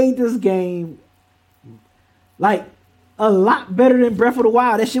really made this game like a lot better than Breath of the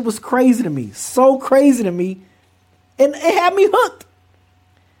Wild. That shit was crazy to me. So crazy to me. And it had me hooked.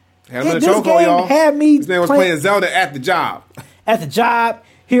 This game had me. His name was playing Zelda at the job. At the job,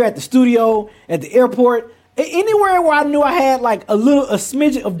 here at the studio, at the airport. Anywhere where I knew I had like a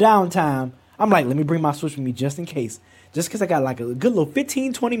smidget of downtime, I'm like, let me bring my Switch with me just in case. Just because I got like a good little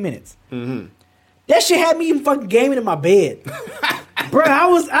 15, 20 minutes. That shit had me even fucking gaming in my bed. Bro, I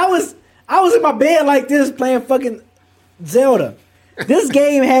was in my bed like this playing fucking Zelda. This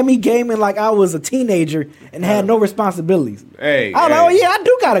game had me gaming like I was a teenager and had no responsibilities. I was like, oh yeah, I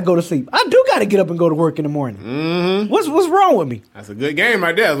do gotta go to sleep. I do gotta get up and go to work in the morning. What's wrong with me? That's a good game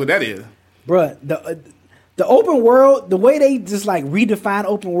right there. That's what that is. Bruh, the open world, the way they just like redefine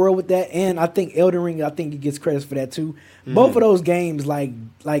open world with that, and I think Elden Ring, I think he gets credits for that too. Both of those games like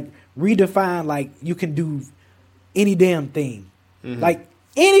redefine like you can do any damn thing. Like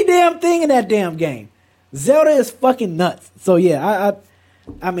any damn thing in that damn game. Zelda is fucking nuts. So yeah,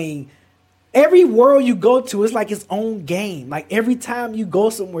 I mean, every world you go to is like its own game. Like every time you go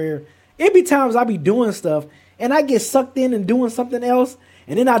somewhere, it be times I be doing stuff and I get sucked in and doing something else,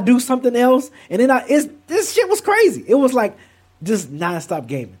 and then I do something else, and then this shit was crazy. It was like just nonstop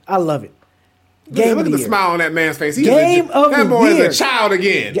gaming. I love it. Look at the smile on that man's face. That boy is a child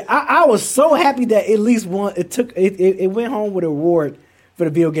again. I was so happy that at least one it went home with an award for the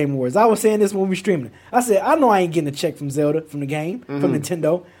Video Game Awards. I was saying this when we were streaming. I said, I know I ain't getting a check from Zelda, from the game, from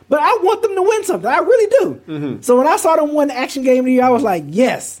Nintendo, but I want them to win something. I really do. So when I saw them win Action Game of the Year, I was like,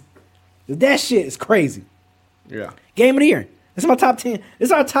 yes. That shit is crazy. Yeah. Game of the Year. It's my top 10.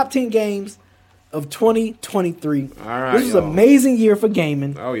 It's our top 10 games of 2023. All right, this was an amazing year for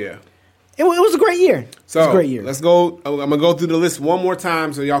gaming. Oh, yeah. It was a great year. So, it was a great year. Let's go. I'm going to go through the list one more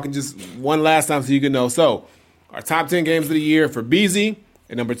time so y'all can just, one last time so you can know. So, our top 10 games of the year for BZ.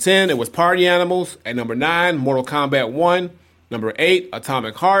 At number 10, it was Party Animals. At number 9, Mortal Kombat 1. Number 8,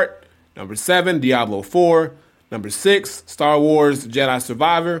 Atomic Heart. Number 7, Diablo 4. Number 6, Star Wars Jedi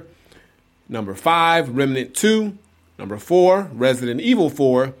Survivor. Number 5, Remnant 2. Number 4, Resident Evil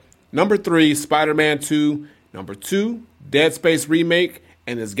 4. Number 3, Spider-Man 2. Number 2, Dead Space Remake.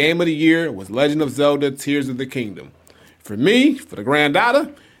 And his game of the year was Legend of Zelda Tears of the Kingdom. For me, for the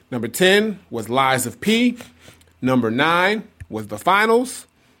granddaughter, number 10 was Lies of P. Number 9 was The Finals.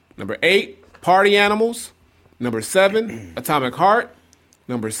 Number 8, Party Animals. Number 7, Atomic Heart.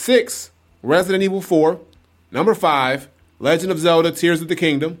 Number 6, Resident Evil 4. Number 5, Legend of Zelda Tears of the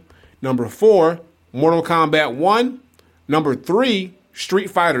Kingdom. Number 4, Mortal Kombat 1. Number 3,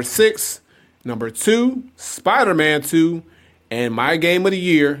 Street Fighter 6. Number 2, Spider-Man 2. And my game of the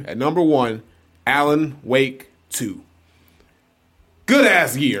year at number 1, Alan Wake 2. Good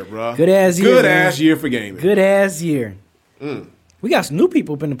ass year, bro. Good ass year. Good ass year for gaming. Good ass year. We got some new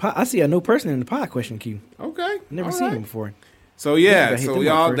people up in the pod. I see a new person in the pod question queue. Okay. Never seen him before. So Yeah, so them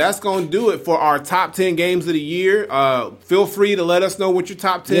y'all, up that's gonna do it for our top 10 games of the year. Feel free to let us know what your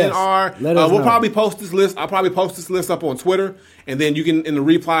top 10 Yes, are. let us We'll know. probably post this list. I'll probably post this list up on Twitter, and then you can, in the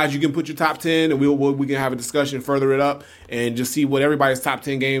replies, you can put your top 10, and we can have a discussion, further it up, and just see what everybody's top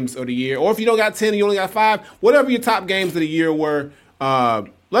 10 games of the year. Or if you don't got 10 and you only got 5, whatever your top games of the year were,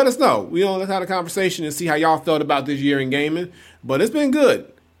 let us know. Let's have a conversation and see how y'all felt about this year in gaming. But it's been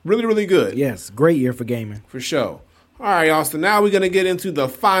good, really, really good. Yes, great year for gaming. For sure. All right, y'all. So now we're going to get into the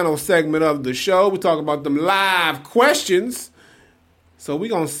final segment of the show. We talk about them live questions. So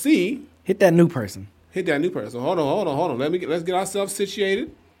we're going to see. Hit that new person. Hit that new person. So hold on. Let's get ourselves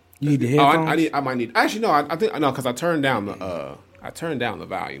situated. You need the headphones? I might need. Actually, no. I think because I turned down the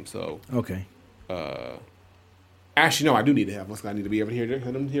volume. So Okay. actually, no. I do need the headphones. I need to be able to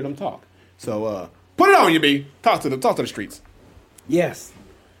hear them talk. So put it on, you B. Talk to the streets. Yes.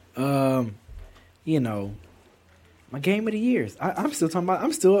 My game of the years. I'm still talking about.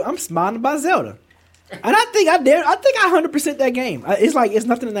 I'm smiling about Zelda, and I think I 100% that game. It's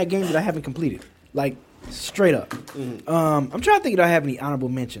nothing in that game that I haven't completed. Like straight up. Mm-hmm. I'm trying to think. Do I have any honorable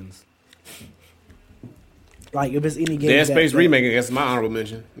mentions? Like if it's any game. Dead Space remake. That's my honorable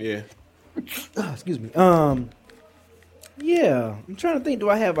mention. Yeah. Excuse me. Yeah. I'm trying to think. Do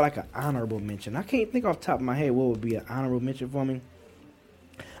I have like an honorable mention? I can't think off the top of my head what would be an honorable mention for me.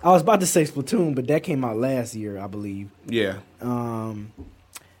 I was about to say Splatoon, but that came out last year, I believe. Yeah.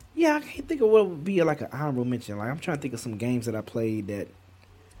 Yeah, I can't think of what would be like an honorable mention. Like I'm trying to think of some games that I played that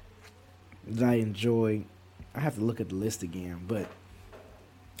I enjoyed. I have to look at the list again, but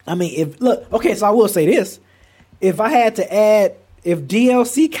I mean, so I will say this: if I had to add, if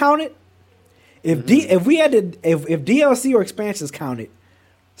DLC counted, if DLC or expansions counted,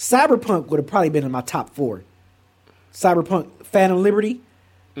 Cyberpunk would have probably been in my top 4. Cyberpunk, Phantom Liberty.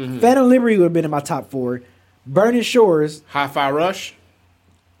 Phantom Liberty would have been in my top 4. Burning Shores. Hi-Fi Rush.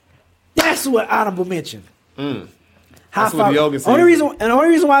 That's what honorable mention. That's what the Yoga says. Only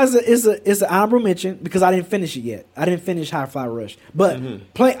reason why it's an honorable mention because I didn't finish it yet. I didn't finish Hi-Fi Rush, but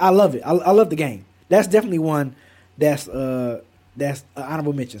I love it. I love the game. That's definitely one that's an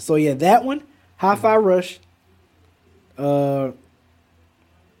honorable mention. So yeah, that one, Hi-Fi Rush.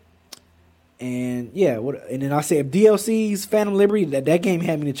 And yeah, and then I said DLC's Phantom Liberty. That game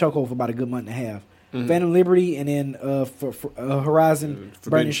had me in the chokehold for about a good month and a half. Phantom Liberty, and then for Horizon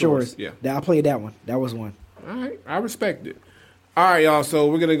Burning Shores. Yeah, I played that one. That was one. All right, I respect it. All right, y'all. So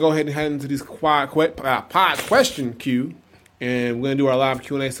we're gonna go ahead and head into this pod question queue, and we're gonna do our live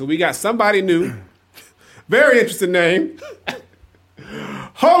Q&A. So we got somebody new, very interesting name,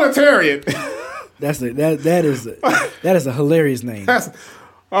 Holetarian. That is a hilarious name.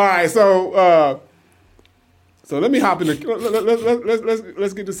 All right, so let me hop in.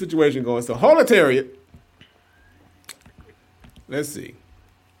 Let's get the situation going. So Holetarian, let's see.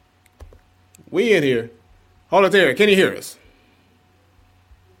 We in here. Holetarian, can you hear us?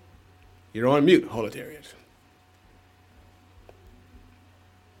 You're on mute, Holetarian.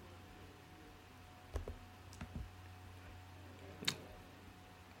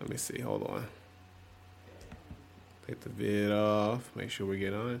 Let me see. Hold on. Take the vid off. Make sure we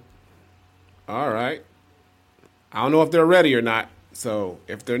get on. All right. I don't know if they're ready or not. So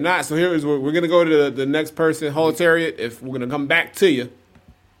if they're not, so here is we're going to go to the next person, Holetarian. If we're going to come back to you.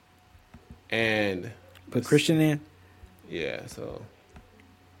 And put Christian in. Yeah, so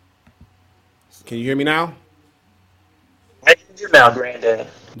can you hear me now? I can hear you now, Granddad.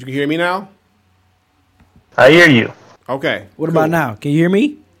 You can hear me now? I hear you. Okay. What about now? Can you hear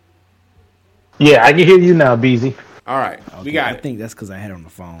me? Yeah, I can hear you now, Beezy. All right, okay, we got I it. think that's because I had it on the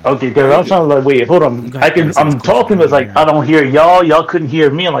phone. Okay, because I'm trying to like, wait, hold on. I'm talking, but it's like I don't hear y'all. Y'all couldn't hear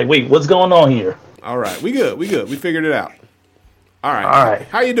me. I'm like, wait, what's going on here? All right, we good. We figured it out. All right. All right.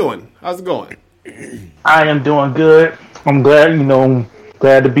 How you doing? How's it going? I am doing good. I'm glad,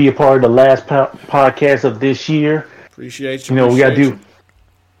 glad to be a part of the last podcast of this year. Appreciate you. We got to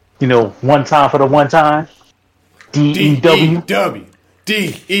do, one time for the one time. DEW.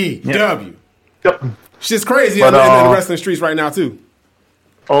 DEW. Yep. Shit's crazy in the wrestling streets right now, too.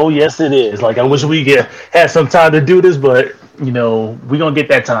 Oh, yes, it is. Like, I wish we could have some time to do this, but, we're going to get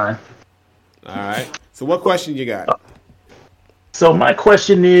that time. All right. So what question you got? So my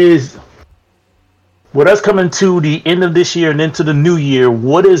question is, with us coming to the end of this year and into the new year,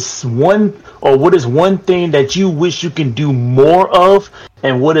 what is one thing that you wish you can do more of,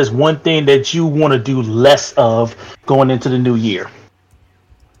 and what is one thing that you want to do less of going into the new year?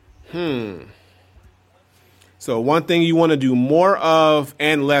 So one thing you want to do more of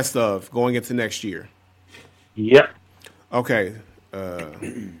and less of going into next year. Yep. Okay.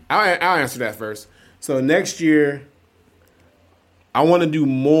 I'll answer that first. So next year, I want to do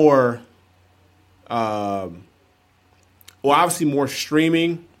more. Obviously more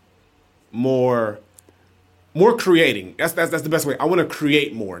streaming, more creating. That's the best way. I want to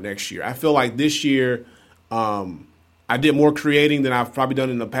create more next year. I feel like this year, I did more creating than I've probably done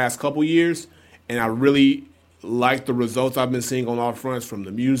in the past couple years, and I really like the results I've been seeing on all fronts, from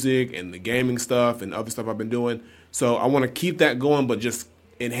the music and the gaming stuff and other stuff I've been doing. So I want to keep that going, but just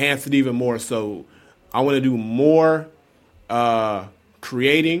enhance it even more. So I want to do more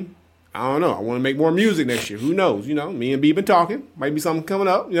creating. I don't know. I want to make more music next year. Who knows? Me and B been talking. Might be something coming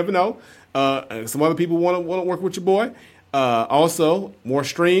up. You never know. Some other people want to work with your boy. Also, more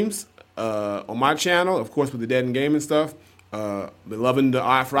streams on my channel, of course, with the Dead and Gaming stuff. Been loving the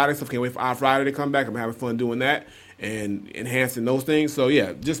Odd Friday stuff. Can't wait for Odd Friday to come back. I'm having fun doing that and enhancing those things. So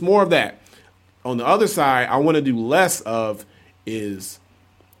yeah, just more of that. On the other side, I want to do less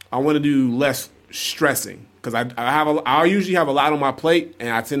stressing, because I usually have a lot on my plate, and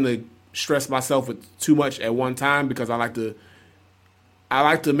I tend to stress myself with too much at one time, because I like to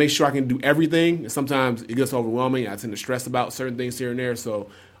make sure I can do everything. And sometimes it gets overwhelming. I tend to stress about certain things here and there. So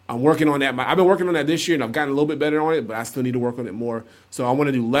I'm working on that. I've been working on that this year, and I've gotten a little bit better on it, but I still need to work on it more. So I want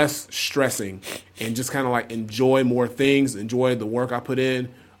to do less stressing and just kind of like enjoy more things, enjoy the work I put in,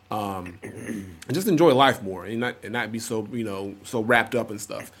 and just enjoy life more, and not be so so wrapped up and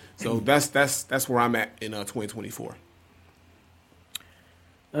stuff. So that's where I'm at in 2024.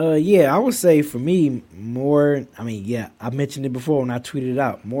 Yeah, I would say for me more. I mean, yeah, I mentioned it before when I tweeted it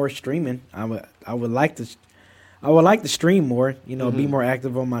out. More streaming. I would like to stream more. Be more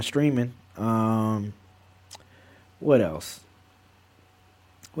active on my streaming. What else?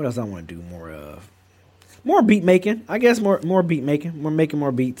 What else I want to do more of? More beat making. I guess more beat making. More making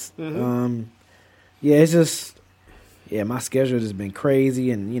more beats. Yeah, it's just my schedule has been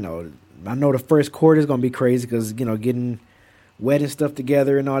crazy, and I know the first quarter is gonna be crazy because getting wedding stuff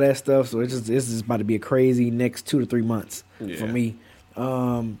together and all that stuff. So it's just about to be a crazy next 2 to 3 months for me.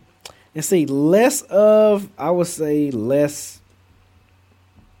 And say less of, I would say less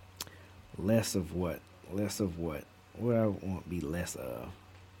of what? Less of what? What I want to be less of?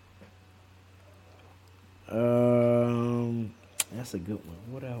 That's a good one.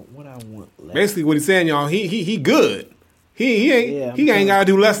 What I want less. Basically, what he's saying, y'all, he good. He ain't gotta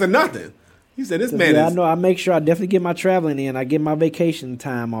do less than nothing. He said this man is. I know. I make sure I definitely get my traveling in. I get my vacation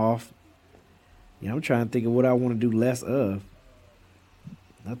time off. I'm trying to think of what I want to do less of.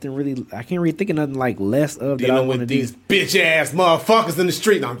 Nothing really. I can't really think of nothing like less of that I want to do. These bitch ass motherfuckers in the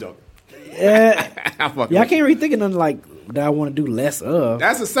street. No, I'm joking. Yeah, I can't really think of nothing like that I want to do less of.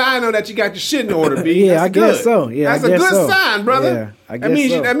 That's a sign, though, that you got your shit in order, B. Yeah, I guess so. Yeah, that's a good sign, brother. Yeah, I guess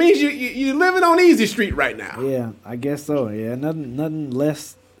so. That means you living on Easy Street right now. Yeah, I guess so. Yeah, nothing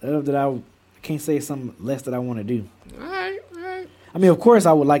less of that I can't say something less that I want to do. All right. I mean, of course,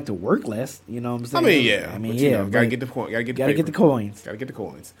 I would like to work less. You know what I'm saying? Gotta get the point. Gotta get the coins. Gotta get the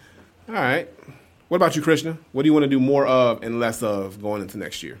coins. All right. What about you, Krishna? What do you want to do more of and less of going into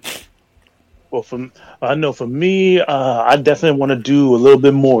next year? Well, for me, I definitely want to do a little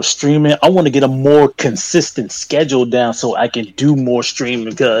bit more streaming. I want to get a more consistent schedule down so I can do more streaming,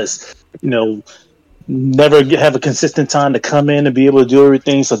 because never have a consistent time to come in and be able to do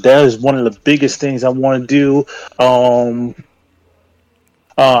everything. So that is one of the biggest things I want to do.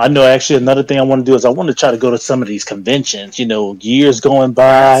 I know actually another thing I want to do is I want to try to go to some of these conventions. Years going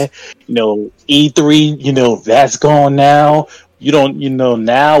by, E3, that's gone now. You don't,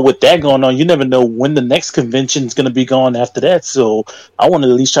 now with that going on, you never know when the next convention is going to be going after that. So I want to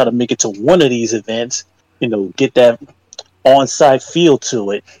at least try to make it to one of these events, get that on-site feel to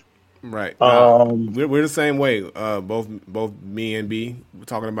it. Right. We're the same way. Both me and B, we're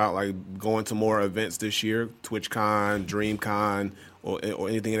talking about like going to more events this year, TwitchCon, DreamCon, or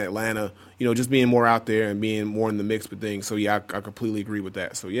anything in Atlanta. Just being more out there and being more in the mix with things. So yeah, I completely agree with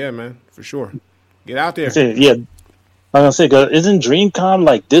that. So yeah, man, for sure, get out there. Yeah, I'm gonna say, isn't DreamCon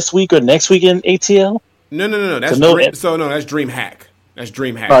like this week or next week in ATL? No. That's DreamHack. That's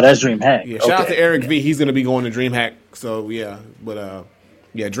DreamHack. Oh, that's DreamHack. Yeah. Shout out to Eric V. He's gonna be going to DreamHack. So yeah, but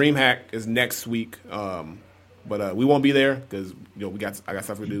yeah, DreamHack is next week. But we won't be there because I got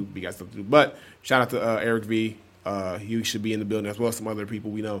stuff to do. We got stuff to do. But shout out to Eric V. He should be in the building as well as some other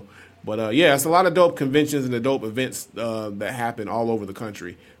people we know. But yeah, it's a lot of dope conventions and the dope events that happen all over the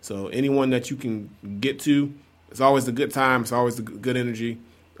country. So anyone that you can get to, it's always a good time. It's always a good energy.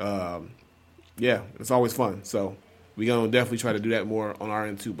 Yeah, it's always fun. So we're going to definitely try to do that more on our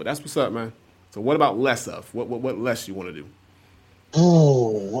end too. But that's what's up, man. So what about less of? What less you want to do?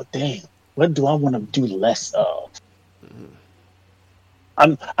 Oh, dang. What do I want to do less of?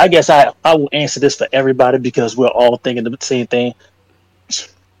 I guess I will answer this for everybody because we're all thinking the same thing.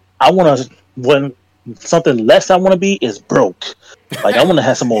 I want to when something less I want to be is broke. Like I want to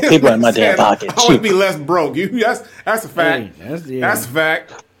have some more paper in my damn pocket. I want to be less broke. That's a fact. Hey, that's a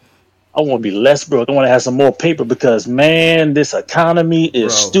fact. I want to be less broke. I want to have some more paper because, man, this economy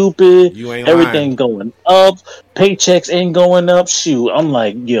is stupid. You ain't Everything lying. going up. Paychecks ain't going up. Shoot, I'm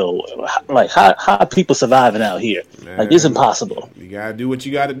like, yo, like how are people surviving out here? Man, like it's impossible. You gotta do what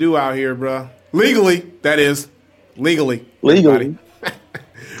you gotta do out here, bro. Legally, that is. Legally.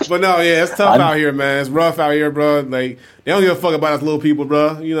 But no, yeah, it's tough out here, man. It's rough out here, bro. Like they don't give a fuck about us little people,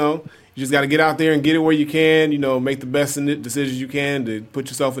 bro. You know. You just got to get out there and get it where you can, you know, make the best decisions you can to put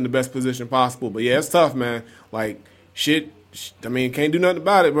yourself in the best position possible. But, yeah, it's tough, man. Like, shit, I mean, can't do nothing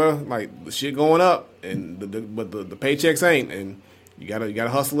about it, bro. Like, the shit going up, but the paychecks ain't, and you gotta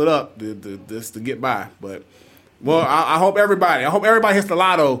hustle it up to get by. But, well, I hope everybody hits the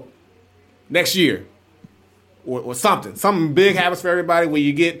lotto next year or something. Something big happens for everybody where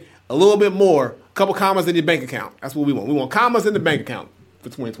you get a little bit more, a couple commas in your bank account. That's what we want. We want commas in the bank account for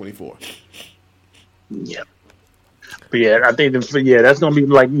 2024. Yeah. But yeah, I think that's gonna be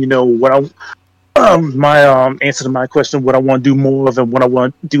like, you know, what I my answer to my question, what I want to do more of and what I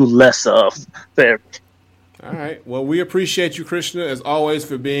want to do less of. There. All right. Well, we appreciate you, Krishna, as always,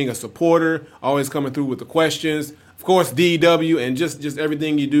 for being a supporter, always coming through with the questions. Of course, DW and just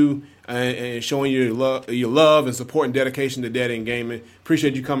everything you do and showing your love and support and dedication to Dead End Gaming.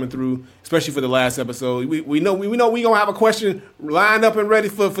 Appreciate you coming through, especially for the last episode. We know we gonna have a question lined up and ready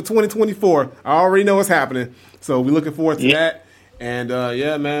for 2024. I already know what's happening, so we're looking forward to that. And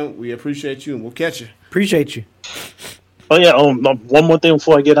yeah, man, we appreciate you, and we'll catch you. Appreciate you. Oh yeah. One more thing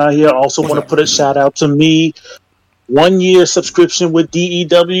before I get out here, I also want to put a shout out to me. 1 year subscription with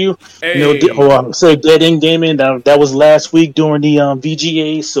DEW. Hey. You know, say Dead End Gaming. That was last week during the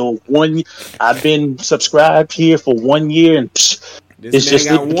VGA. So I've been subscribed here for 1 year, and it's just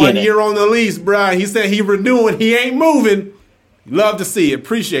got 1 year on the lease, bro. He said he renewing. He ain't moving. Love to see it.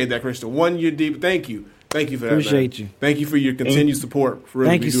 Appreciate that, Christian. 1 year deep. Thank you for that. Appreciate you. Thank you for your continued support. Really,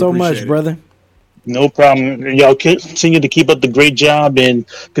 Thank you so much, brother. No problem. Y'all continue to keep up the great job and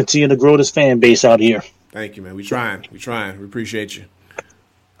continue to grow this fan base out here. Thank you, man. We trying. We appreciate you.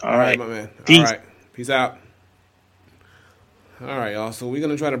 All right, my man. Peace. All right. Peace out. All right, y'all. So we're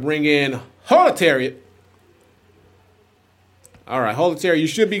going to try to bring in Holetariat. All right, Holetariat, you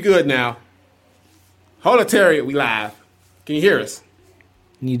should be good now. Holetariat, we live. Can you hear us?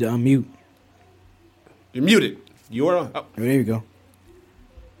 You need to unmute. You're muted. You're on. Oh. There you go.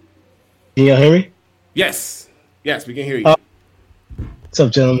 Can y'all hear me? Yes. Yes, we can hear you. What's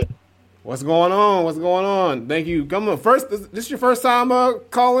up, gentlemen? What's going on? Thank you. Come on. First, this is your first time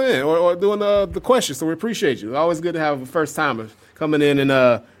calling in or doing the question, so we appreciate you. It's always good to have a first timer coming in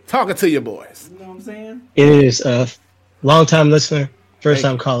and talking to your boys. You know what I'm saying? It is a long-time listener,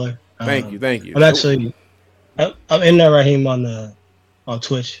 first-time caller. Thank you. I'm actually, I'm in there, Raheem, on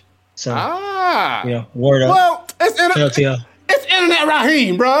Twitch. So, word up. Well, it's Shout out to y'all. It's Internet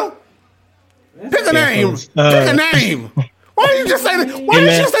Raheem, bro. Pick a name. Pick a name. Why didn't you just say that? Why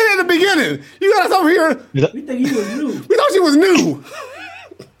didn't you say that in the beginning? You got us over here. We think you was new. We thought you was new.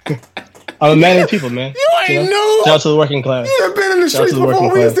 I'm a man of the people, man. You ain't new. Shout out to the working class. You ain't been in the streets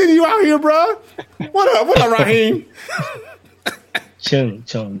before. We ain't seen you out here, bro. What up, Raheem? Chilling.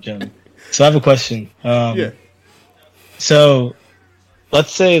 So I have a question. Yeah. So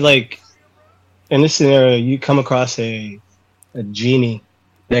let's say, like, in this scenario, you come across a genie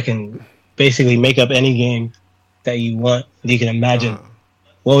that can basically make up any game that you want, that you can imagine.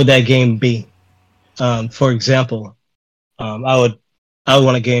 What would that game be? For example, I would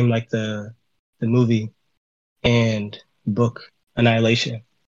want a game like the movie and book Annihilation.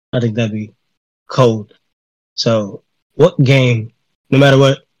 I think that'd be cold. So what game, no matter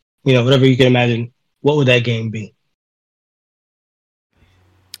what, whatever you can imagine, what would that game be?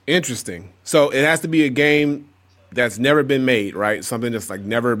 Interesting. So it has to be a game that's never been made, right? Something that's like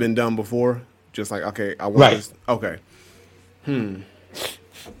never been done before. Just like, okay, I want this. Okay.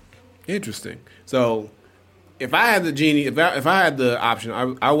 Interesting. So if I had the genie, if I had the option,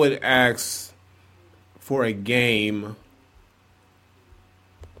 I would ask for a game.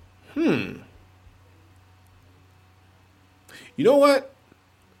 You know what?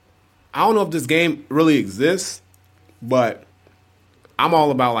 I don't know if this game really exists, but I'm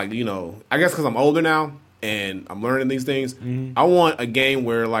all about, like, I guess because I'm older now and I'm learning these things. Mm-hmm. I want a game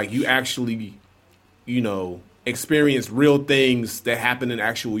where, like, you actually, experience real things that happen in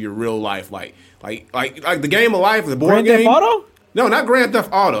your real life, like the game of life, the board game. Grand Theft Auto? No, not Grand Theft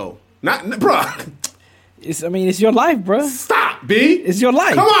Auto. Not, bruh. It's your life, bruh. Stop, B. It's your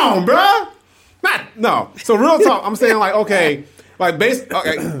life. Come on, bruh. No. So real talk, I'm saying, like, okay, Like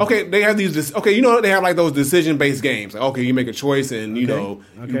okay, they have these. Okay, you know they have like those decision based games. Like, okay, you make a choice and you know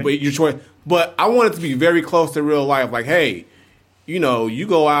your choice. But I want it to be very close to real life. Like, hey, you know, you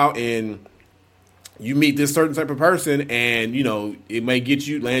go out and you meet this certain type of person, and you know it may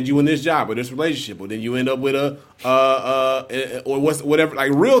land you in this job or this relationship, or then you end up with or whatever,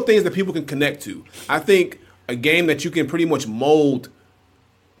 like real things that people can connect to. I think a game that you can pretty much mold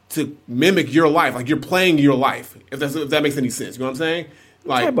to mimic your life, like you're playing your life, if that makes any sense. You know what I'm saying?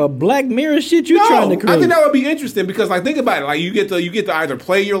 Like, what type of Black Mirror shit you trying to create? I think that would be interesting because, like, think about it. Like, you get to either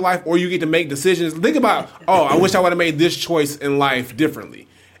play your life or you get to make decisions. Think about, I wish I would have made this choice in life differently.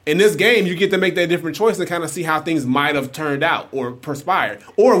 In this game, you get to make that different choice and kind of see how things might have turned out or perspired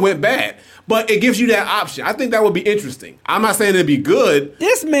or went bad. But it gives you that option. I think that would be interesting. I'm not saying it'd be good.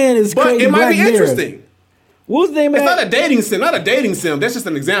 This man is but creating it might Black be Mirror. interesting. What was the name of It's that? not a dating sim. That's just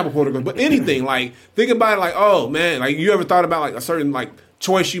an example, protocol. But anything, like, think about it like, oh, man, like, you ever thought about, like, a certain, like,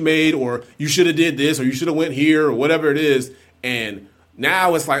 choice you made, or you should have did this, or you should have went here, or whatever it is, and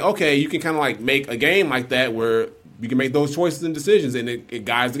now it's like, okay, you can kind of, like, make a game like that where you can make those choices and decisions, and it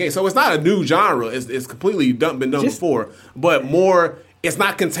guides the game. So it's not a new genre. It's completely been done before, but more, it's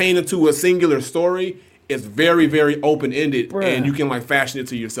not contained into a singular story. It's very, very open-ended, and you can, like, fashion it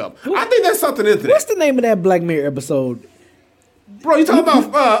to yourself. I think there's something into that. What's the name of that Black Mirror episode? Bro, you talking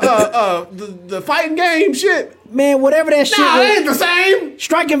about the fighting game shit? Man, whatever that shit Nah, was. it ain't the same.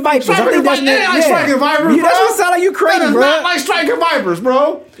 Striking Vipers. Striking I think that's Vipers. It ain't like Striking Vipers, Yeah, bro. that's what it sound like you crazy, That is bro. not like Striking Vipers,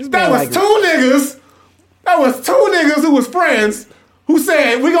 bro. That was like two niggas. That was two niggas who was friends who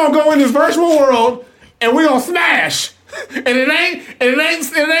said, we gonna go in this virtual world and we gonna smash. And it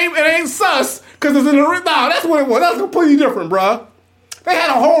ain't sus because it's in the nah, that's what it was. That's completely different, bro. They had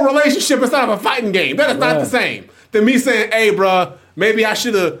a whole relationship instead of a fighting game. That is not the same than me saying, hey, bro, maybe I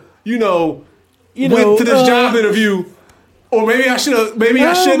should have, went to this job interview, or maybe I should have,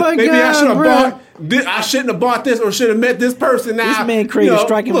 I shouldn't have bought this, or should have met this person. Now This man created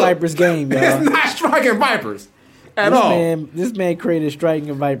Striking Vipers game, y'all. It's not Striking Vipers at all. This man created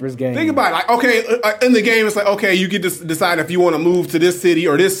Striking Vipers game. Think about it. Like, okay, in the game, it's like, okay, you get to decide if you want to move to this city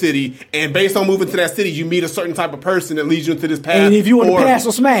or this city, and based on moving to that city, you meet a certain type of person that leads you into this path. And if you want to pass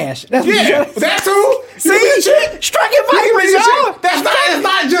or smash, that's what yeah, you that too. See, Striking Vipers, y'all. It's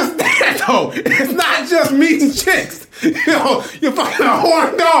not just that though. It's not just meeting chicks. You're fucking a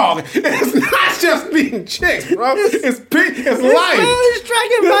horn dog. It's not just meeting chicks, bro. It's life.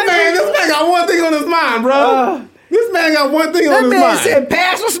 This man got one thing on his mind, bro. This man got one thing on his mind. That man said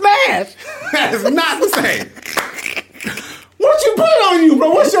pass or smash. That is not the same. What you put on you,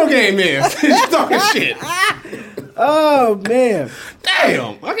 bro? What's your game is? You talking shit. Oh, man.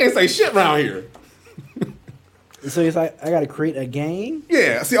 Damn. I can't say shit around here. So it's like, I got to create a game?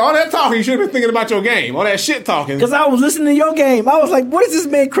 Yeah. See, all that talking, you should have been thinking about your game. All that shit talking. Because I was listening to your game. I was like, what is this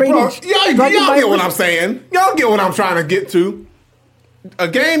man creating? Bro, y'all get what I'm saying. Y'all get what I'm trying to get to. A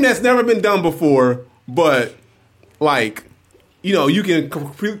game that's never been done before, but, like, you can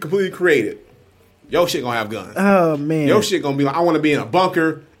completely create it. Your shit gonna have guns. Oh, man. Your shit gonna be like, I want to be in a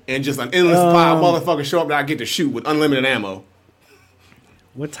bunker and just an endless supply of motherfuckers show up that I get to shoot with unlimited ammo.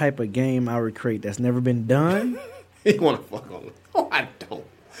 What type of game I would create that's never been done? You want to fuck on me? Oh, I don't.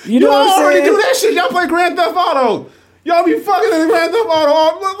 You know what I'm already saying? do that shit. Y'all play Grand Theft Auto. Y'all be fucking in Grand Theft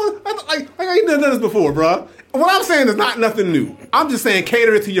Auto. Like I ain't done this before, bro. What I'm saying is not nothing new. I'm just saying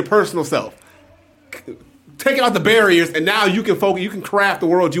cater it to your personal self. Take out the barriers, and now you can focus. You can craft the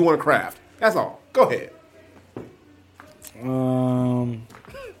world you want to craft. That's all. Go ahead. Man,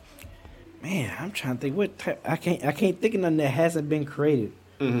 I'm trying to think what type. I can't think of nothing that hasn't been created.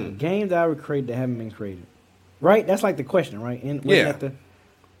 Mm-hmm. Games that I would create that haven't been created. Right? That's like the question, right? And Yeah.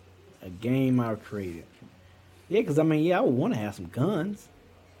 A game I would created. Yeah, because I would want to have some guns.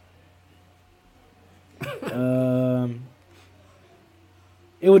 It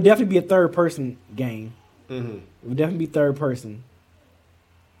would definitely be a third person game. Mm-hmm. It would definitely be third person.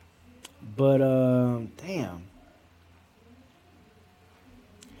 But damn.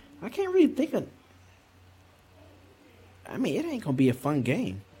 I can't really think of. It ain't gonna be a fun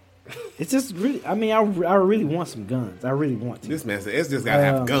game. It's just really. I really want some guns. I really want to. This man said it's just gotta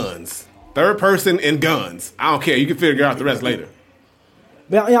have guns. Third person and guns. I don't care. You can figure out the rest later.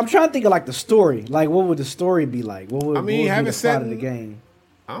 But I'm trying to think of like the story. Like, what would the story be like? What would have be it the set plot of in- the game?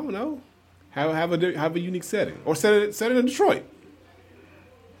 I don't know. Have a unique setting, or set it in Detroit.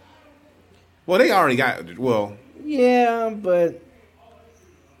 Well, they already got. Well, Yeah, but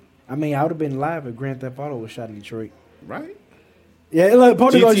I would have been live if Grand Theft Auto was shot in Detroit. right. Yeah, like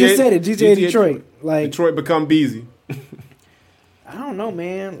Portugal just said it. GTA Detroit. Like, Detroit become Beezy. I don't know,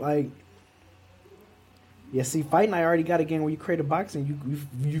 man. Like, Yeah, see, Fight Night already got a game where you create a box and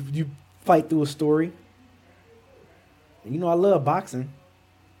you fight through a story. You know I love boxing.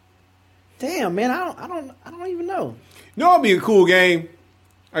 Damn, man, I don't even know. You know, it'd be a cool game.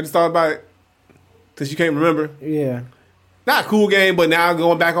 I just thought about it because you can't remember. Yeah. Not a cool game, but now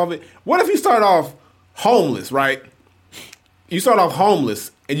going back off it. What if you start off homeless, right? You start off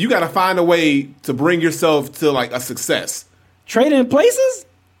homeless, and you got to find a way to bring yourself to like a success. Trading places?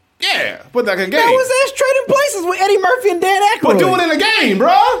 Yeah, but like a game. That was ass Trading Places with Eddie Murphy and Dan Aykroyd. But do it in a game,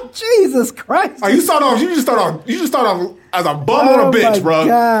 bro. Jesus Christ! Like you just start off as a bum on a bench, bro.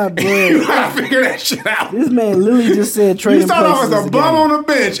 God, bro. You gotta figure that shit out. This man literally just said Trading You start Places. off as a bum on a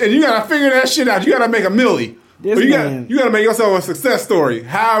bench, and you gotta figure that shit out. You gotta make a milli. This But man. you gotta make yourself a success story.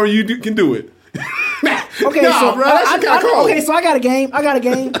 However you can do it. Okay, Nah, so bro, that shit kinda cold. okay, so I got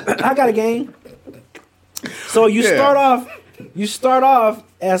a game. So you start off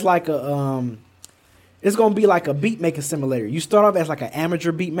as like a it's gonna be like a beat making simulator. You start off as like an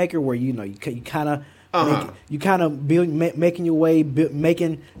amateur beat maker where you kind of making your way,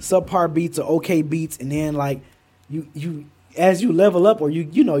 making subpar beats or okay beats, and then like you as you level up or you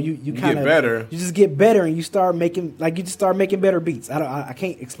kind of get better. You just get better and you start making better beats. I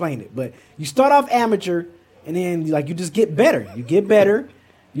can't explain it, but you start off amateur and then like you just get better. You get better.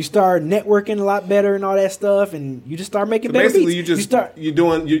 You start networking a lot better and all that stuff, and you just start making better Basically, beats.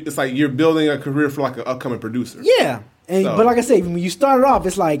 it's like you're building a career for like an upcoming producer. Yeah. But like I say, when you started off,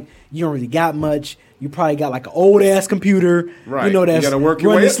 it's like you don't really got much. You probably got like an old ass computer. Right. You know that's you gotta work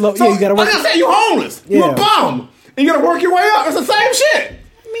your way up. slow. So, Yeah, you gotta work. Like I said, you homeless. You Yeah. a bum. And you gotta work your way up. It's the same shit.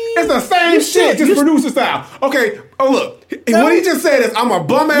 It's the same shit, just producer style. Okay, look. What he just said is, I'm a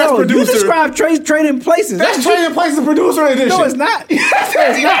bum-ass producer. You described Trading Places. That's Trading Places producer edition. No, it's not. Yes,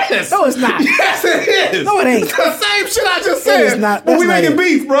 it is. No, it's not. Yes, it is. No, it ain't. It's the same shit I just said. It is not. But we That's making not it.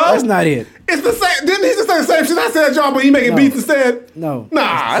 beats, bro. That's not it. It's the same. Didn't he just say the same shit I said, y'all, but he making beats instead? No.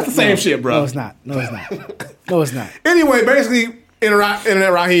 Nah, that's the same shit, bro. No, it's not. No, it's not. No, it's not. Anyway, basically,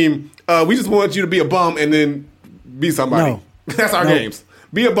 Internet Raheem, we just want you to be a bum and then be somebody. No. That's our No. games.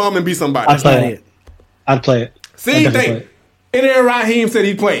 Be a bum and be somebody. I'd play not it. it. I'd play it. See, I'd definitely play Internet Raheem said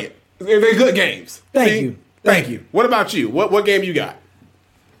he'd play it. They're good games. Thank See? you. Thank you. What about you? What game you got?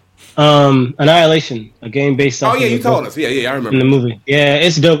 Annihilation, a game based off. Oh yeah, of you the told book us. Yeah, I in the remember. movie. Yeah,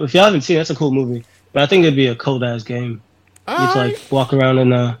 it's dope. If y'all haven't seen it, that's a cool movie. But I think it'd be a cold ass game. You have to like walk around in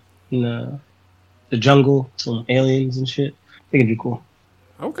the jungle, some aliens and shit. I think it'd be cool.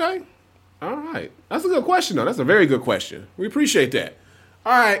 Okay. All right. That's a good question, though. That's a very good question. We appreciate that.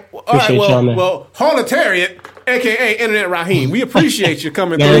 All right. Appreciate y'all, man. Well, Holetariat, a.k.a. Internet Raheem, we appreciate you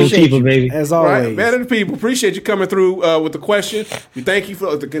coming Better than through. people, baby. As Right? always. Better than people. Appreciate you coming through with the question. We thank you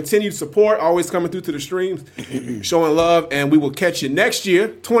for the continued support, always coming through to the streams, showing love, and we will catch you next year.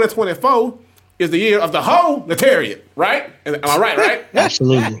 2024 is the year of the Holetariat, right? Am I right?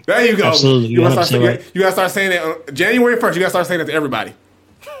 Absolutely. There you go. Absolutely. You gotta, 100% right. you gotta start saying that on January 1st. You gotta start saying that to everybody.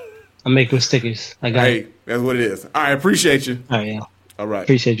 I'm making stickers. I got Hey, it. that's what it is. All right, appreciate you. All right, yeah. All right.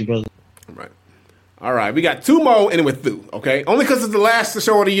 Appreciate you, brother. All right. We got two more and we're through, okay? Only because it's the last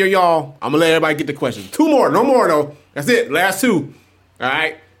show of the year, y'all. I'm going to let everybody get the question. Two more. No more, though. That's it. Last two. All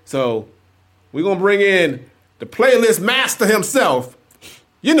right? So we're going to bring in the playlist master himself.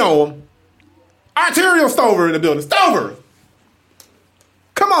 You know him. Arterial Stover in the building. Stover!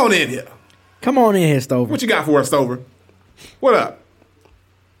 Come on in here. Come on in here, Stover. What you got for us, Stover? What up?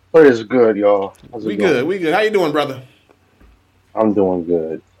 What is good, y'all? How's it We going? good. We good. How you doing, brother? I'm doing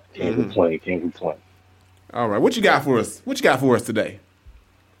good. Can't complain. Can't complain. All right. What you got for us? What you got for us today?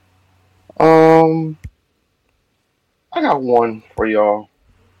 I got one for y'all.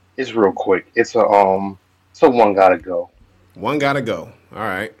 It's real quick. It's a one gotta go. One gotta go. All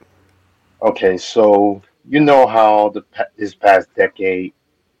right. Okay, so you know how this past decade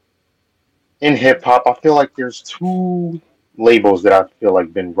in hip hop, I feel like there's two labels that I feel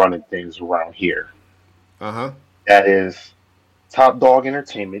like been running things around here. Uh-huh. That is Top Dog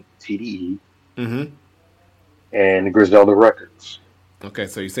Entertainment, TDE, Mm-hmm. and Griselda Records. Okay,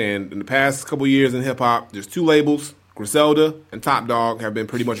 so you're saying in the past couple years in hip hop, there's two labels, Griselda and Top Dog, have been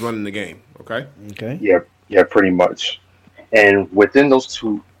pretty much running the game. Okay. Okay. Yeah, pretty much. And within those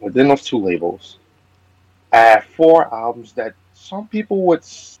two labels, I have 4 albums that some people would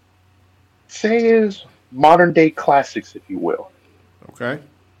say is modern day classics, if you will. Okay.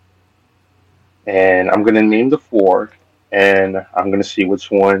 And I'm gonna name the 4, and I'm gonna see which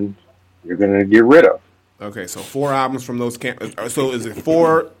one you're gonna get rid of. Okay, so 4 albums from those camp. So is it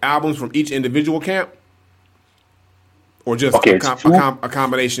 4 albums from each individual camp, or just Okay, a, it's com- two- a, com- a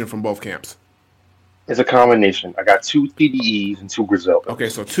combination from both camps? It's a combination. I got 2 TDEs and 2 Griselda. Okay,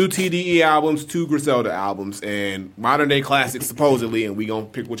 so 2 TDE albums, 2 Griselda albums, and modern day classics supposedly, and we gonna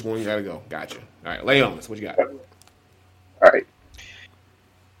pick which one you gotta go. Gotcha. All right, lay on us. What you got? All right.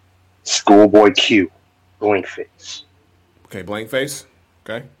 Schoolboy Q, Blank Face. Okay, Blank Face.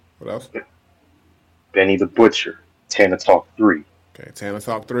 Okay, what else? Benny the Butcher, Tana Talk 3. Okay, Tana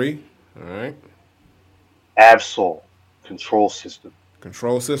Talk 3. All right. Absol, Control System.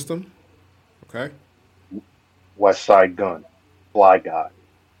 Control System. Okay. West Side Gun, Fly God.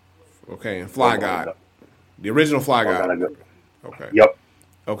 Okay, and Fly God. The original Fly God. Okay. Yep.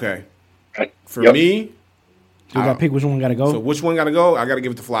 Okay. For Yep. me, So you got to pick which one got to go. so which one got to go? I got to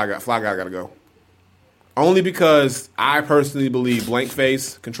give it to Fly God. Fly God got to go. Only because I personally believe Blank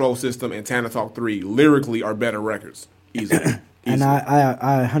Face, Control System, and Tana Talk 3 lyrically are better records. Easily. And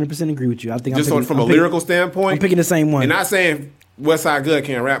I 100% agree with you. I think Just I'm picking, from I'm a picking- lyrical standpoint. I'm picking the same one. And not saying West Side Gun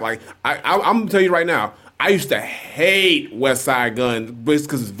can't rap. Like I'm gonna tell you right now, I used to hate West Side Gun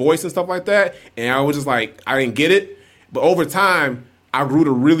because his voice and stuff like that, and I was just like, I didn't get it. But over time, I grew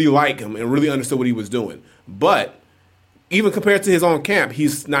to really like him and really understood what he was doing. But even compared to his own camp,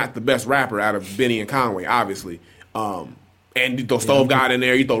 he's not the best rapper out of Benny and Conway, obviously. And you throw Stove God in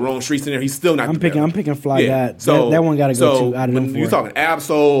there, you throw Rolling Streets in there, he's still not. I'm picking Fly God. So that one got to go too. Out of them when you're four. talking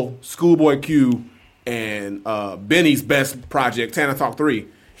Absol, Schoolboy Q, and Benny's best project, Tana Talk 3,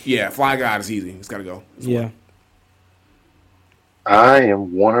 yeah, Fly God is easy. It's got to go. Yeah. I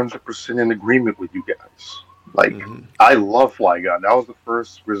am 100% in agreement with you guys. Like, I love Fly God. That was the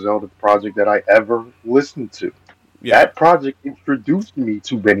first Griselda project that I ever listened to. Yeah. That project introduced me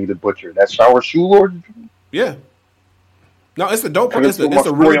to Benny the Butcher. That Shower Shoe Lord. Yeah. No, it's a dope. It's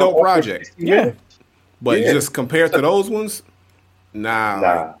a really dope project. Yeah. But Yeah. just compared to those ones,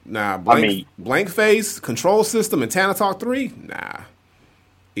 nah. Blank Face, Control System, and Tana Talk 3, nah.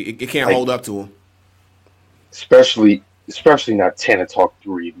 It can't hold up to them. Especially not Tana Talk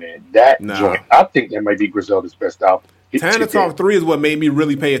 3, man. That joint, I think that might be Griselda's best album. Tana Talk 3 is what made me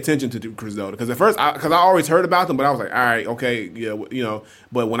really pay attention to Griselda. Because at first, because I always heard about them, but I was like, all right, okay, yeah, you know.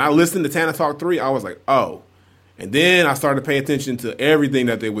 But when I listened to Tana Talk 3, I was like, oh. And then I started to pay attention to everything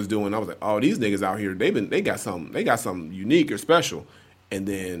that they was doing. I was like, oh, these niggas out here, they got something unique or special. And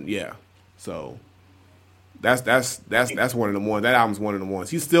then so that's one of the ones. That album's one of the ones.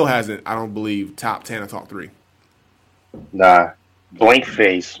 He still hasn't, I don't believe, top Tana Talk 3. Nah, Blank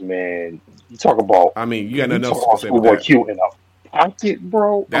Face, man. You talk about. I mean, you got nothing else to say about Schoolboy that. Q in a pocket,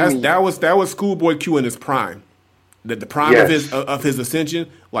 bro. That was Schoolboy Q in his prime. The prime of his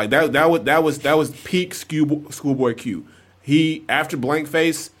ascension, like that was peak Schoolboy Q. He, after Blank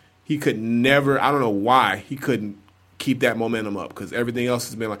Face, he could never. I don't know why he couldn't keep that momentum up, because everything else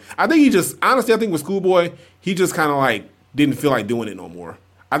has been like. I think I think with Schoolboy, he just kind of like didn't feel like doing it no more.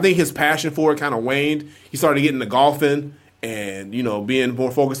 I think his passion for it kind of waned. He started getting into golfing and, you know, being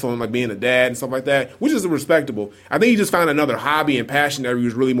more focused on like being a dad and stuff like that, which is respectable. I think he just found another hobby and passion that he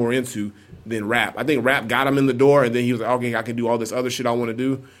was really more into than rap. I think rap got him in the door, and then he was like, okay, I can do all this other shit I want to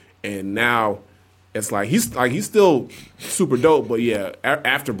do. And now it's like he's still super dope, but yeah,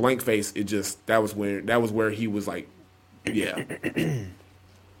 after Blank Face, that was where he was like, yeah.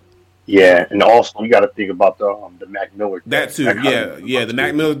 Yeah, and also you got to think about the Mac Miller. That too, the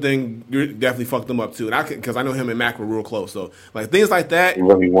Mac Miller thing definitely fucked him up too, and because I know him and Mac were real close, so like things like that. It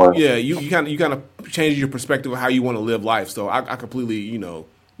really were. Yeah, you kind of change your perspective of how you want to live life. So I completely, you know,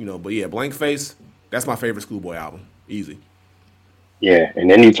 but yeah, Blank Face, that's my favorite Schoolboy album, easy. Yeah, and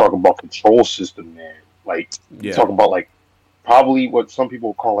then you talk about Control System, man. Like you talk about like probably what some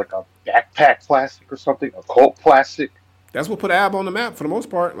people call like a backpack classic or something, a cult classic. That's what put Ab on the map for the most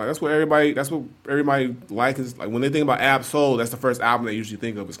part. Like that's what everybody like is like when they think about Ab Soul. That's the first album they usually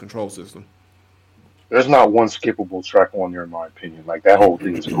think of is Control System. There's not one skippable track on there, in my opinion. Like that whole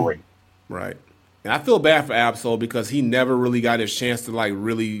thing is great. Right. And I feel bad for Ab Soul because he never really got his chance to like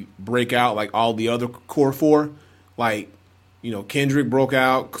really break out like all the other core four. Like, you know, Kendrick broke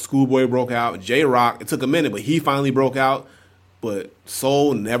out, Schoolboy broke out, J-Rock. It took a minute, but he finally broke out. But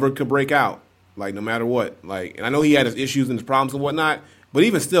Soul never could break out. Like, no matter what. Like, and I know he had his issues and his problems and whatnot, but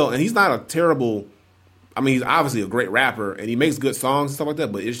even still, and he's not a terrible, I mean, he's obviously a great rapper, and he makes good songs and stuff like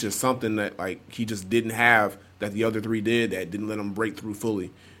that, but it's just something that, like, he just didn't have that the other three did that didn't let him break through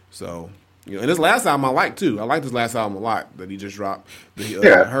fully. So, you know, and this last album I like, too. I like this last album a lot that he just dropped.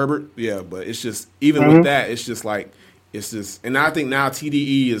 Herbert. Yeah, but it's just, even with that, it's just like, and I think now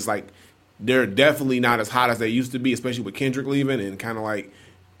TDE is like, they're definitely not as hot as they used to be, especially with Kendrick leaving and kind of like,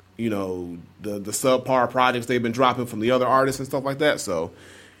 you know, the subpar projects they've been dropping from the other artists and stuff like that. So,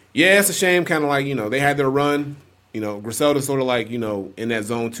 yeah, it's a shame. Kind of like, you know, they had their run, Griselda's sort of like, in that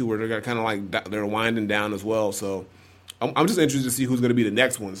zone too, where they're kind of like they're winding down as well. So I'm just interested to see who's going to be the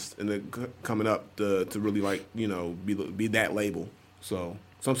next ones coming up to really like, be that label. So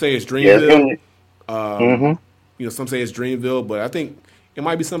some say it's Dreamville. Some say it's Dreamville, but I think it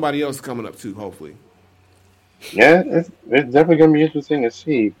might be somebody else coming up too, hopefully. Yeah, it's definitely gonna be interesting to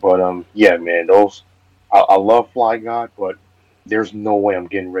see. But yeah, man, I love Fly God, but there's no way I'm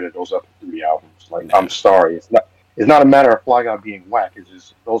getting rid of those other 3 albums. Like, I'm sorry, it's not a matter of Fly God being whack. It's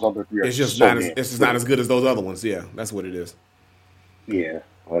just those other 3 are it's just so not as good as those other ones. Yeah, that's what it is. Yeah,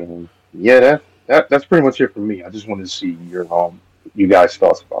 but, yeah, that's pretty much it for me. I just wanted to see you guys'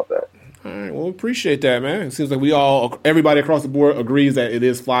 thoughts about that. All right, well, appreciate that, man. It seems like everybody across the board agrees that it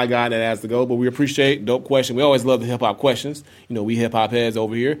is Fly Guy that has to go, but we appreciate dope question. We always love the hip hop questions. We hip hop heads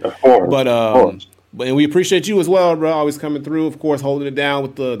over here. Of course, and we appreciate you as well, bro. Always coming through, of course, holding it down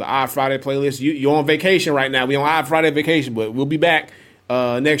with the Odd Friday playlist. You're on vacation right now. We on Odd Friday vacation, but we'll be back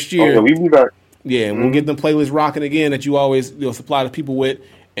next year. Okay, we'll be back. Yeah, and we'll get them playlists rocking again that you always supply the people with.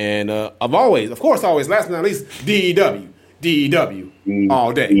 And of course, last but not least, DEW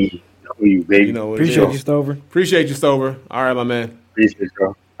all day. Baby. Appreciate you, Stover. Appreciate you, Stover. All right, my man. Appreciate you.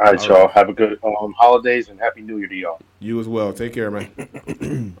 All right, y'all. Have a good holidays and Happy New Year to y'all. You as well. Take care,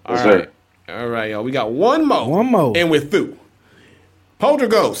 man. All right, y'all. We got one more. And we're through.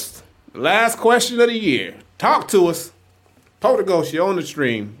 Polterghost. Last question of the year. Talk to us. Polterghost, you're on the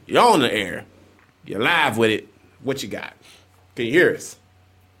stream. You're on the air. You're live with it. What you got? Can you hear us?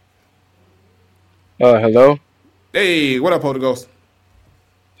 Hello? Hey, what up, Polterghost?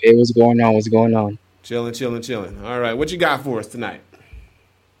 Hey, what's going on? Chilling. All right, what you got for us tonight?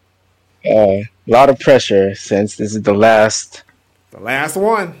 A lot of pressure since this is the last. The last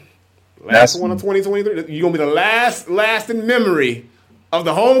one. Last one of 2023. You're going to be the last in memory of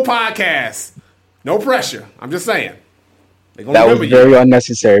the whole podcast. No pressure. I'm just saying. They gonna that was remember very you.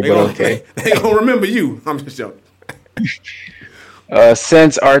 unnecessary, but okay. They going to remember you. I'm just joking.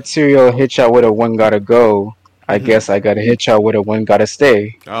 Since Arterial hit y'all with a One Gotta Go, I guess I got to hit y'all with a One Gotta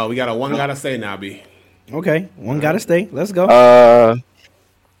Stay. Oh, we got a One Gotta Stay now, B. Okay, One Gotta Stay. Let's go.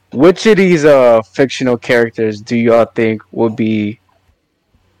 Which of these fictional characters do y'all think would be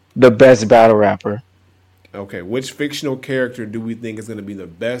the best battle rapper? Okay, which fictional character do we think is going to be the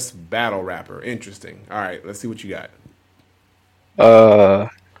best battle rapper? Interesting. All right, let's see what you got.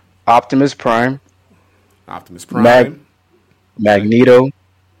 Optimus Prime. Magneto.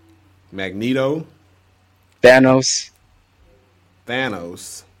 Thanos.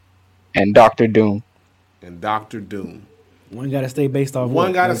 And Doctor Doom. One Gotta Stay based off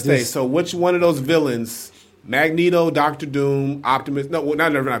One Gotta Stay. So which one of those villains, Magneto, Doctor Doom, Optimus, not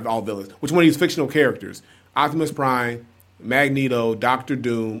all villains, which one of these fictional characters, Optimus Prime, Magneto, Doctor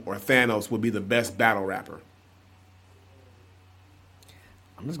Doom, or Thanos would be the best battle rapper?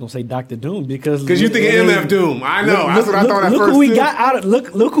 I'm just gonna say Doctor Doom because you think of MF Doom. I know. That's what I thought at first. Look who we got out of.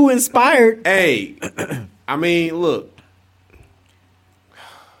 Look who inspired. Hey, I mean, look.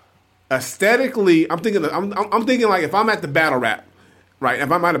 Aesthetically, I'm thinking like if I'm at the battle rap, right? If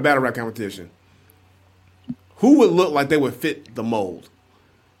I'm at a battle rap competition, who would look like they would fit the mold?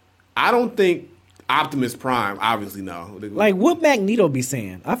 I don't think Optimus Prime, obviously, no. Like, what Magneto be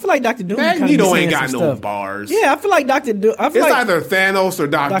saying? I feel like Dr. Doom. Magneto ain't got no bars. Yeah, I feel like Dr. Doom. It's either Thanos or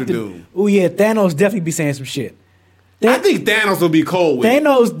Dr. Doom. Oh yeah, Thanos definitely be saying some shit. I think Thanos will be cold with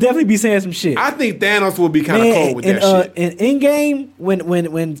Thanos definitely be saying some shit. I think Thanos will be kind of cold with that shit. In Endgame,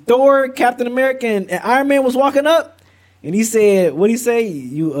 when Thor, Captain America, and Iron Man was walking up, and he said, "What'd he say?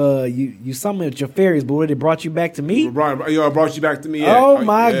 You summoned your fairies, but what, it brought you back to me? Brought you back to me. Yeah. Oh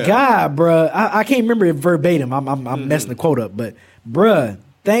my God, bruh. I can't remember it verbatim. I'm messing the quote up, but bruh,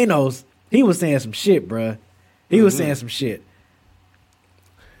 Thanos, he was saying some shit, bruh. He was saying some shit.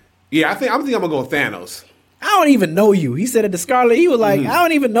 Yeah, I'm thinking I'm gonna go with Thanos. I don't even know you. He said it to Scarlet. He was like, I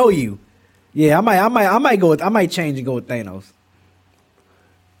don't even know you. Yeah, I might change and go with Thanos.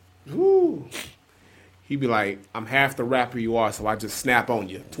 Ooh. He'd be like, I'm half the rapper you are, so I just snap on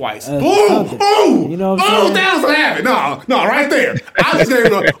you twice. Boom! Ooh! You know what I'm saying? Thanos will have it. No, right there. I just gave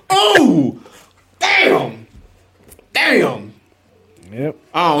him oh! Damn! Yep.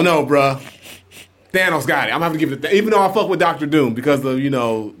 I don't know, bruh. Thanos got it. I'm gonna have to give it even though I fuck with Dr. Doom because of,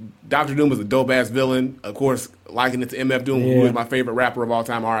 Dr. Doom is a dope-ass villain. Of course, liking it to MF Doom, who is my favorite rapper of all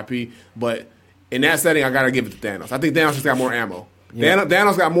time, R.I.P. But in that setting, I got to give it to Thanos. I think Thanos just got more ammo. Yeah.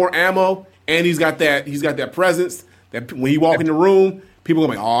 Thanos got more ammo, and he's got that presence that when he walk in the room, people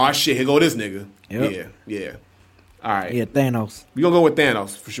going to be like, oh, shit, here go this nigga. Yep. Yeah. All right. Yeah, Thanos. We're going to go with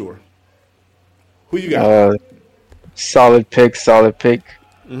Thanos for sure. Who you got? Solid pick.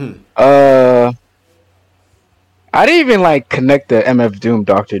 Mm-hmm. I didn't even like connect the MF Doom,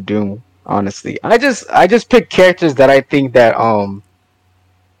 Doctor Doom. Honestly, I just pick characters that I think that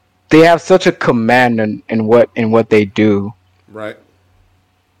they have such a command in what they do. Right.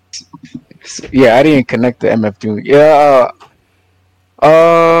 So, yeah, I didn't connect the MF Doom. Yeah.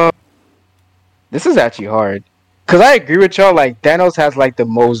 This is actually hard because I agree with y'all. Like Thanos has like the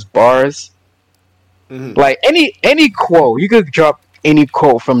most bars. Mm-hmm. Like any quote, you could drop any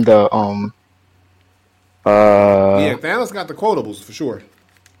quote from the Yeah, Thanos got the quotables for sure.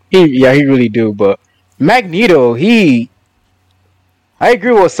 He really do. But Magneto, I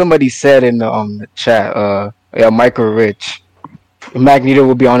agree with what somebody said in the chat. Michael Rich, Magneto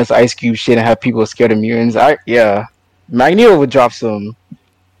would be on his Ice Cube shit and have people scared of mutants. Magneto would drop some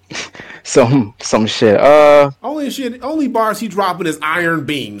shit. Only bars he dropping is iron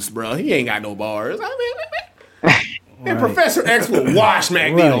beams, bro. He ain't got no bars. I mean, and Professor X will wash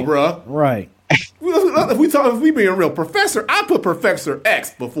Magneto, bro. Right. If we being real, I put Professor X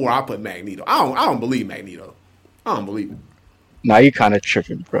before I put Magneto. I don't believe Magneto. I don't believe it. Nah, you kind of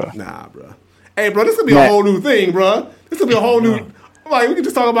tripping, bro. Nah, bro. Hey, bro, this could be a whole new thing, bro. This could be a whole new. Like we could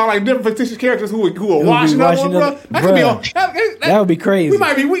just talk about like different fictitious characters who are washing up, bro. That could be that would be crazy. You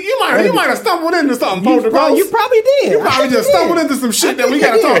might have stumbled into something, Poltergeist. You probably did. You probably just stumbled into some shit that we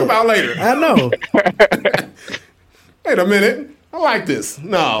got to talk about later. I know. Wait a minute. I like this.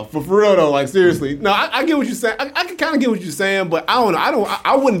 No, for real though. Like seriously. No, I get what you're saying. I can kind of get what you're saying, but I don't know.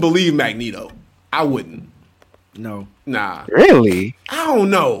 I wouldn't believe Magneto. I wouldn't. No. Nah. Really? I don't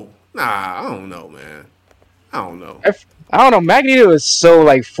know. Nah, I don't know, man. I don't know. I don't know. Magneto is so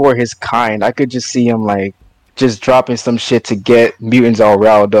like for his kind. I could just see him like just dropping some shit to get mutants all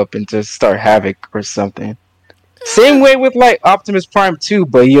riled up and to start havoc or something. Same way with like Optimus Prime too,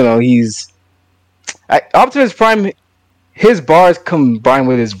 but you know Optimus Prime. His bars combined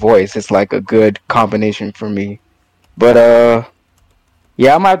with his voice, it's like a good combination for me. But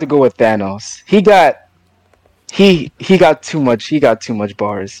yeah, I might have to go with Thanos. He got too much. He got too much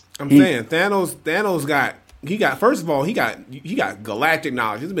bars. I'm saying Thanos got first of all he got galactic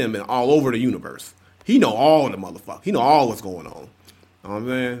knowledge. He's been all over the universe. He know all the motherfuckers. He know all what's going on. You know what I'm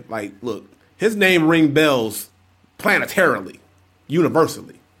saying? Like, look, his name ring bells planetarily,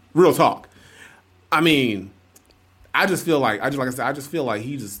 universally. Real talk. I mean. I just feel like I just feel like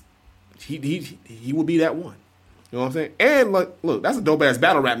he would be that one. You know what I'm saying? And look, that's a dope ass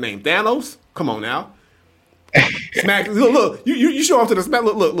battle rap name, Thanos. Come on now, smack. Look, you show up to the smack.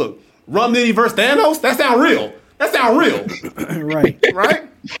 Look. Rum Nitty versus Thanos. That sound real. Right.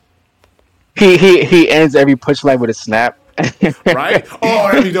 He ends every punchline with a snap. Right? Oh,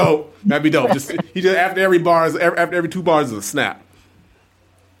 that'd be dope. He just after every two bars is a snap.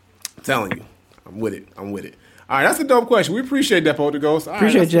 I'm telling you, I'm with it. All right, that's a dope question. We appreciate that, Poltergeist.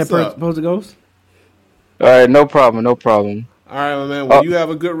 Appreciate that, Poltergeist. All right, no problem. All right, my man. Well, you have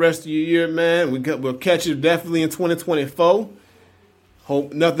a good rest of your year, man. We'll catch you definitely in 2024.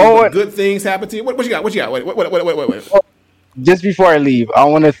 Hope nothing but good things happen to you. What you got? Wait. Just before I leave, I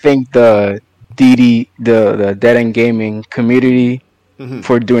want to thank the Dead End Gaming community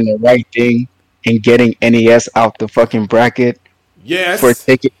for doing the right thing and getting NES out the fucking bracket. Yes.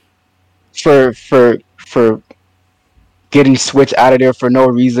 For getting Switch out of there for no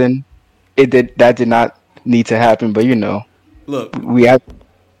reason. That did not need to happen, but you know. Look. Look.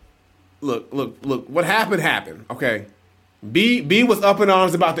 What happened, okay? B was up in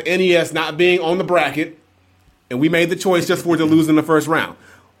arms about the NES not being on the bracket, and we made the choice just for it to lose in the first round.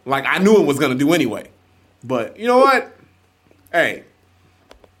 Like, I knew it was going to do anyway. But, you know what? Hey.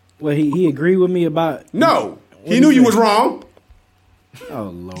 Well, he agreed with me about... No. He knew you was wrong. Oh,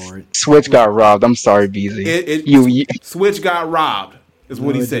 Lord. Switch got robbed. I'm sorry, BZ. Switch got robbed, is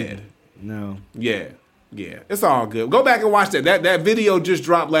what he said. No. Yeah. It's all good. Go back and watch that. That video just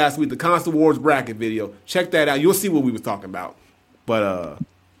dropped last week, the Console Wars bracket video. Check that out. You'll see what we was talking about. But,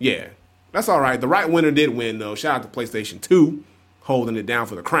 yeah. That's all right. The right winner did win, though. Shout out to PlayStation 2, holding it down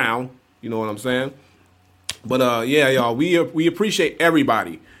for the crown. You know what I'm saying? But, yeah, y'all, we appreciate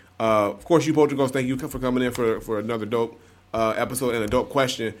everybody. Of course, you Poltergeist, thank you for coming in for another dope episode and a dope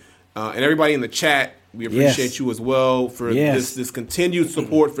question, and everybody in the chat, we appreciate you as well for this continued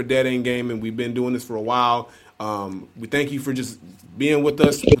support for Dead End Gaming. We've been doing this for a while. We thank you for just being with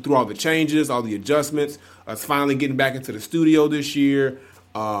us through all the changes, all the adjustments, us finally getting back into the studio this year,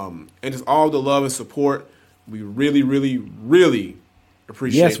 and just all the love and support. We really, really, really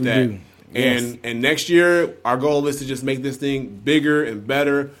appreciate that. We do. And next year, our goal is to just make this thing bigger and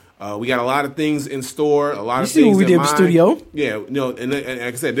better. We got a lot of things in store, a lot of things in mind. You see what we did with studio? Yeah, you know, and like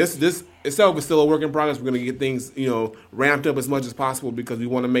I said, this itself is still a work in progress. We're going to get things, ramped up as much as possible because we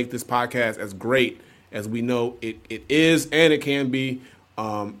want to make this podcast as great as we know it is and it can be,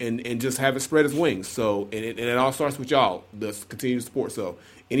 and just have it spread its wings. So, and it all starts with y'all, the continued support. So,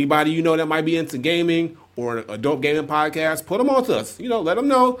 anybody you know that might be into gaming or an adult gaming podcast, put them on to us. Let them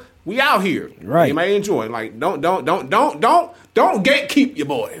know we out here. Right. You may enjoy. Like, don't gatekeep your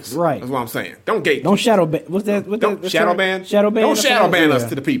boys. Right. That's what I'm saying. Don't gatekeep. Don't shadow ban. What's that? Don't shadow ban. Shadow ban. Don't shadow ban us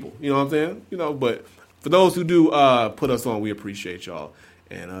to the people. You know what I'm saying? But for those who do put us on, we appreciate y'all.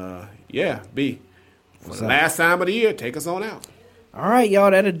 And B, for the last time of the year, take us on out. All right,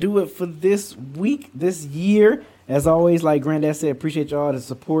 y'all. That'll do it for this week, this year. As always, like Granddad said, appreciate y'all the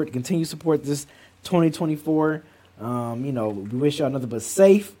support. Continue support this 2024. We wish y'all nothing but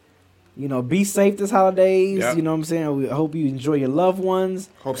safe. Be safe this holidays. Yep. You know what I'm saying? We hope you enjoy your loved ones.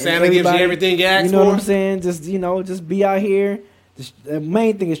 Hope Santa gives you everything you ask for. You know what I'm saying? Just be out here. The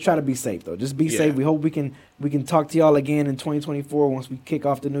main thing is try to be safe, though. Just be safe. We hope we can talk to y'all again in 2024 once we kick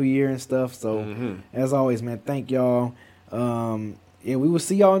off the new year and stuff. So, as always, man, thank y'all. We will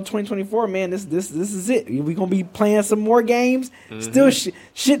see y'all in 2024, man. This is it. We're gonna be playing some more games. Still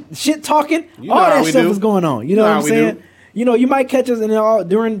shit talking. All that stuff is going on. You know what I'm saying? You might catch us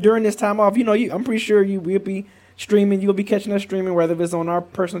during this time off. I'm pretty sure we'll be streaming. You'll be catching us streaming, whether it's on our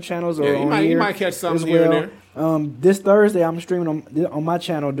personal channels or on here. You might catch something here and there. This Thursday, I'm streaming on my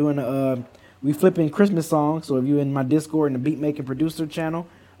channel doing we flipping Christmas songs. So if you're in my Discord and the beat making producer channel,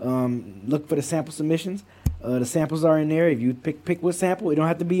 look for the sample submissions. The samples are in there. If you pick what sample, it don't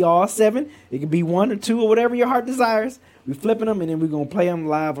have to be all 7. It could be 1 or 2 or whatever your heart desires. We're flipping them, and then we're going to play them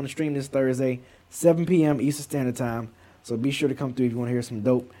live on the stream this Thursday, 7 p.m. Eastern Standard Time. So be sure to come through if you want to hear some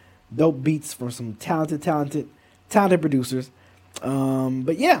dope beats from some talented producers.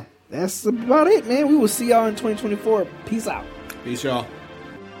 But yeah, that's about it, man. We will see y'all in 2024. Peace out. Peace, y'all.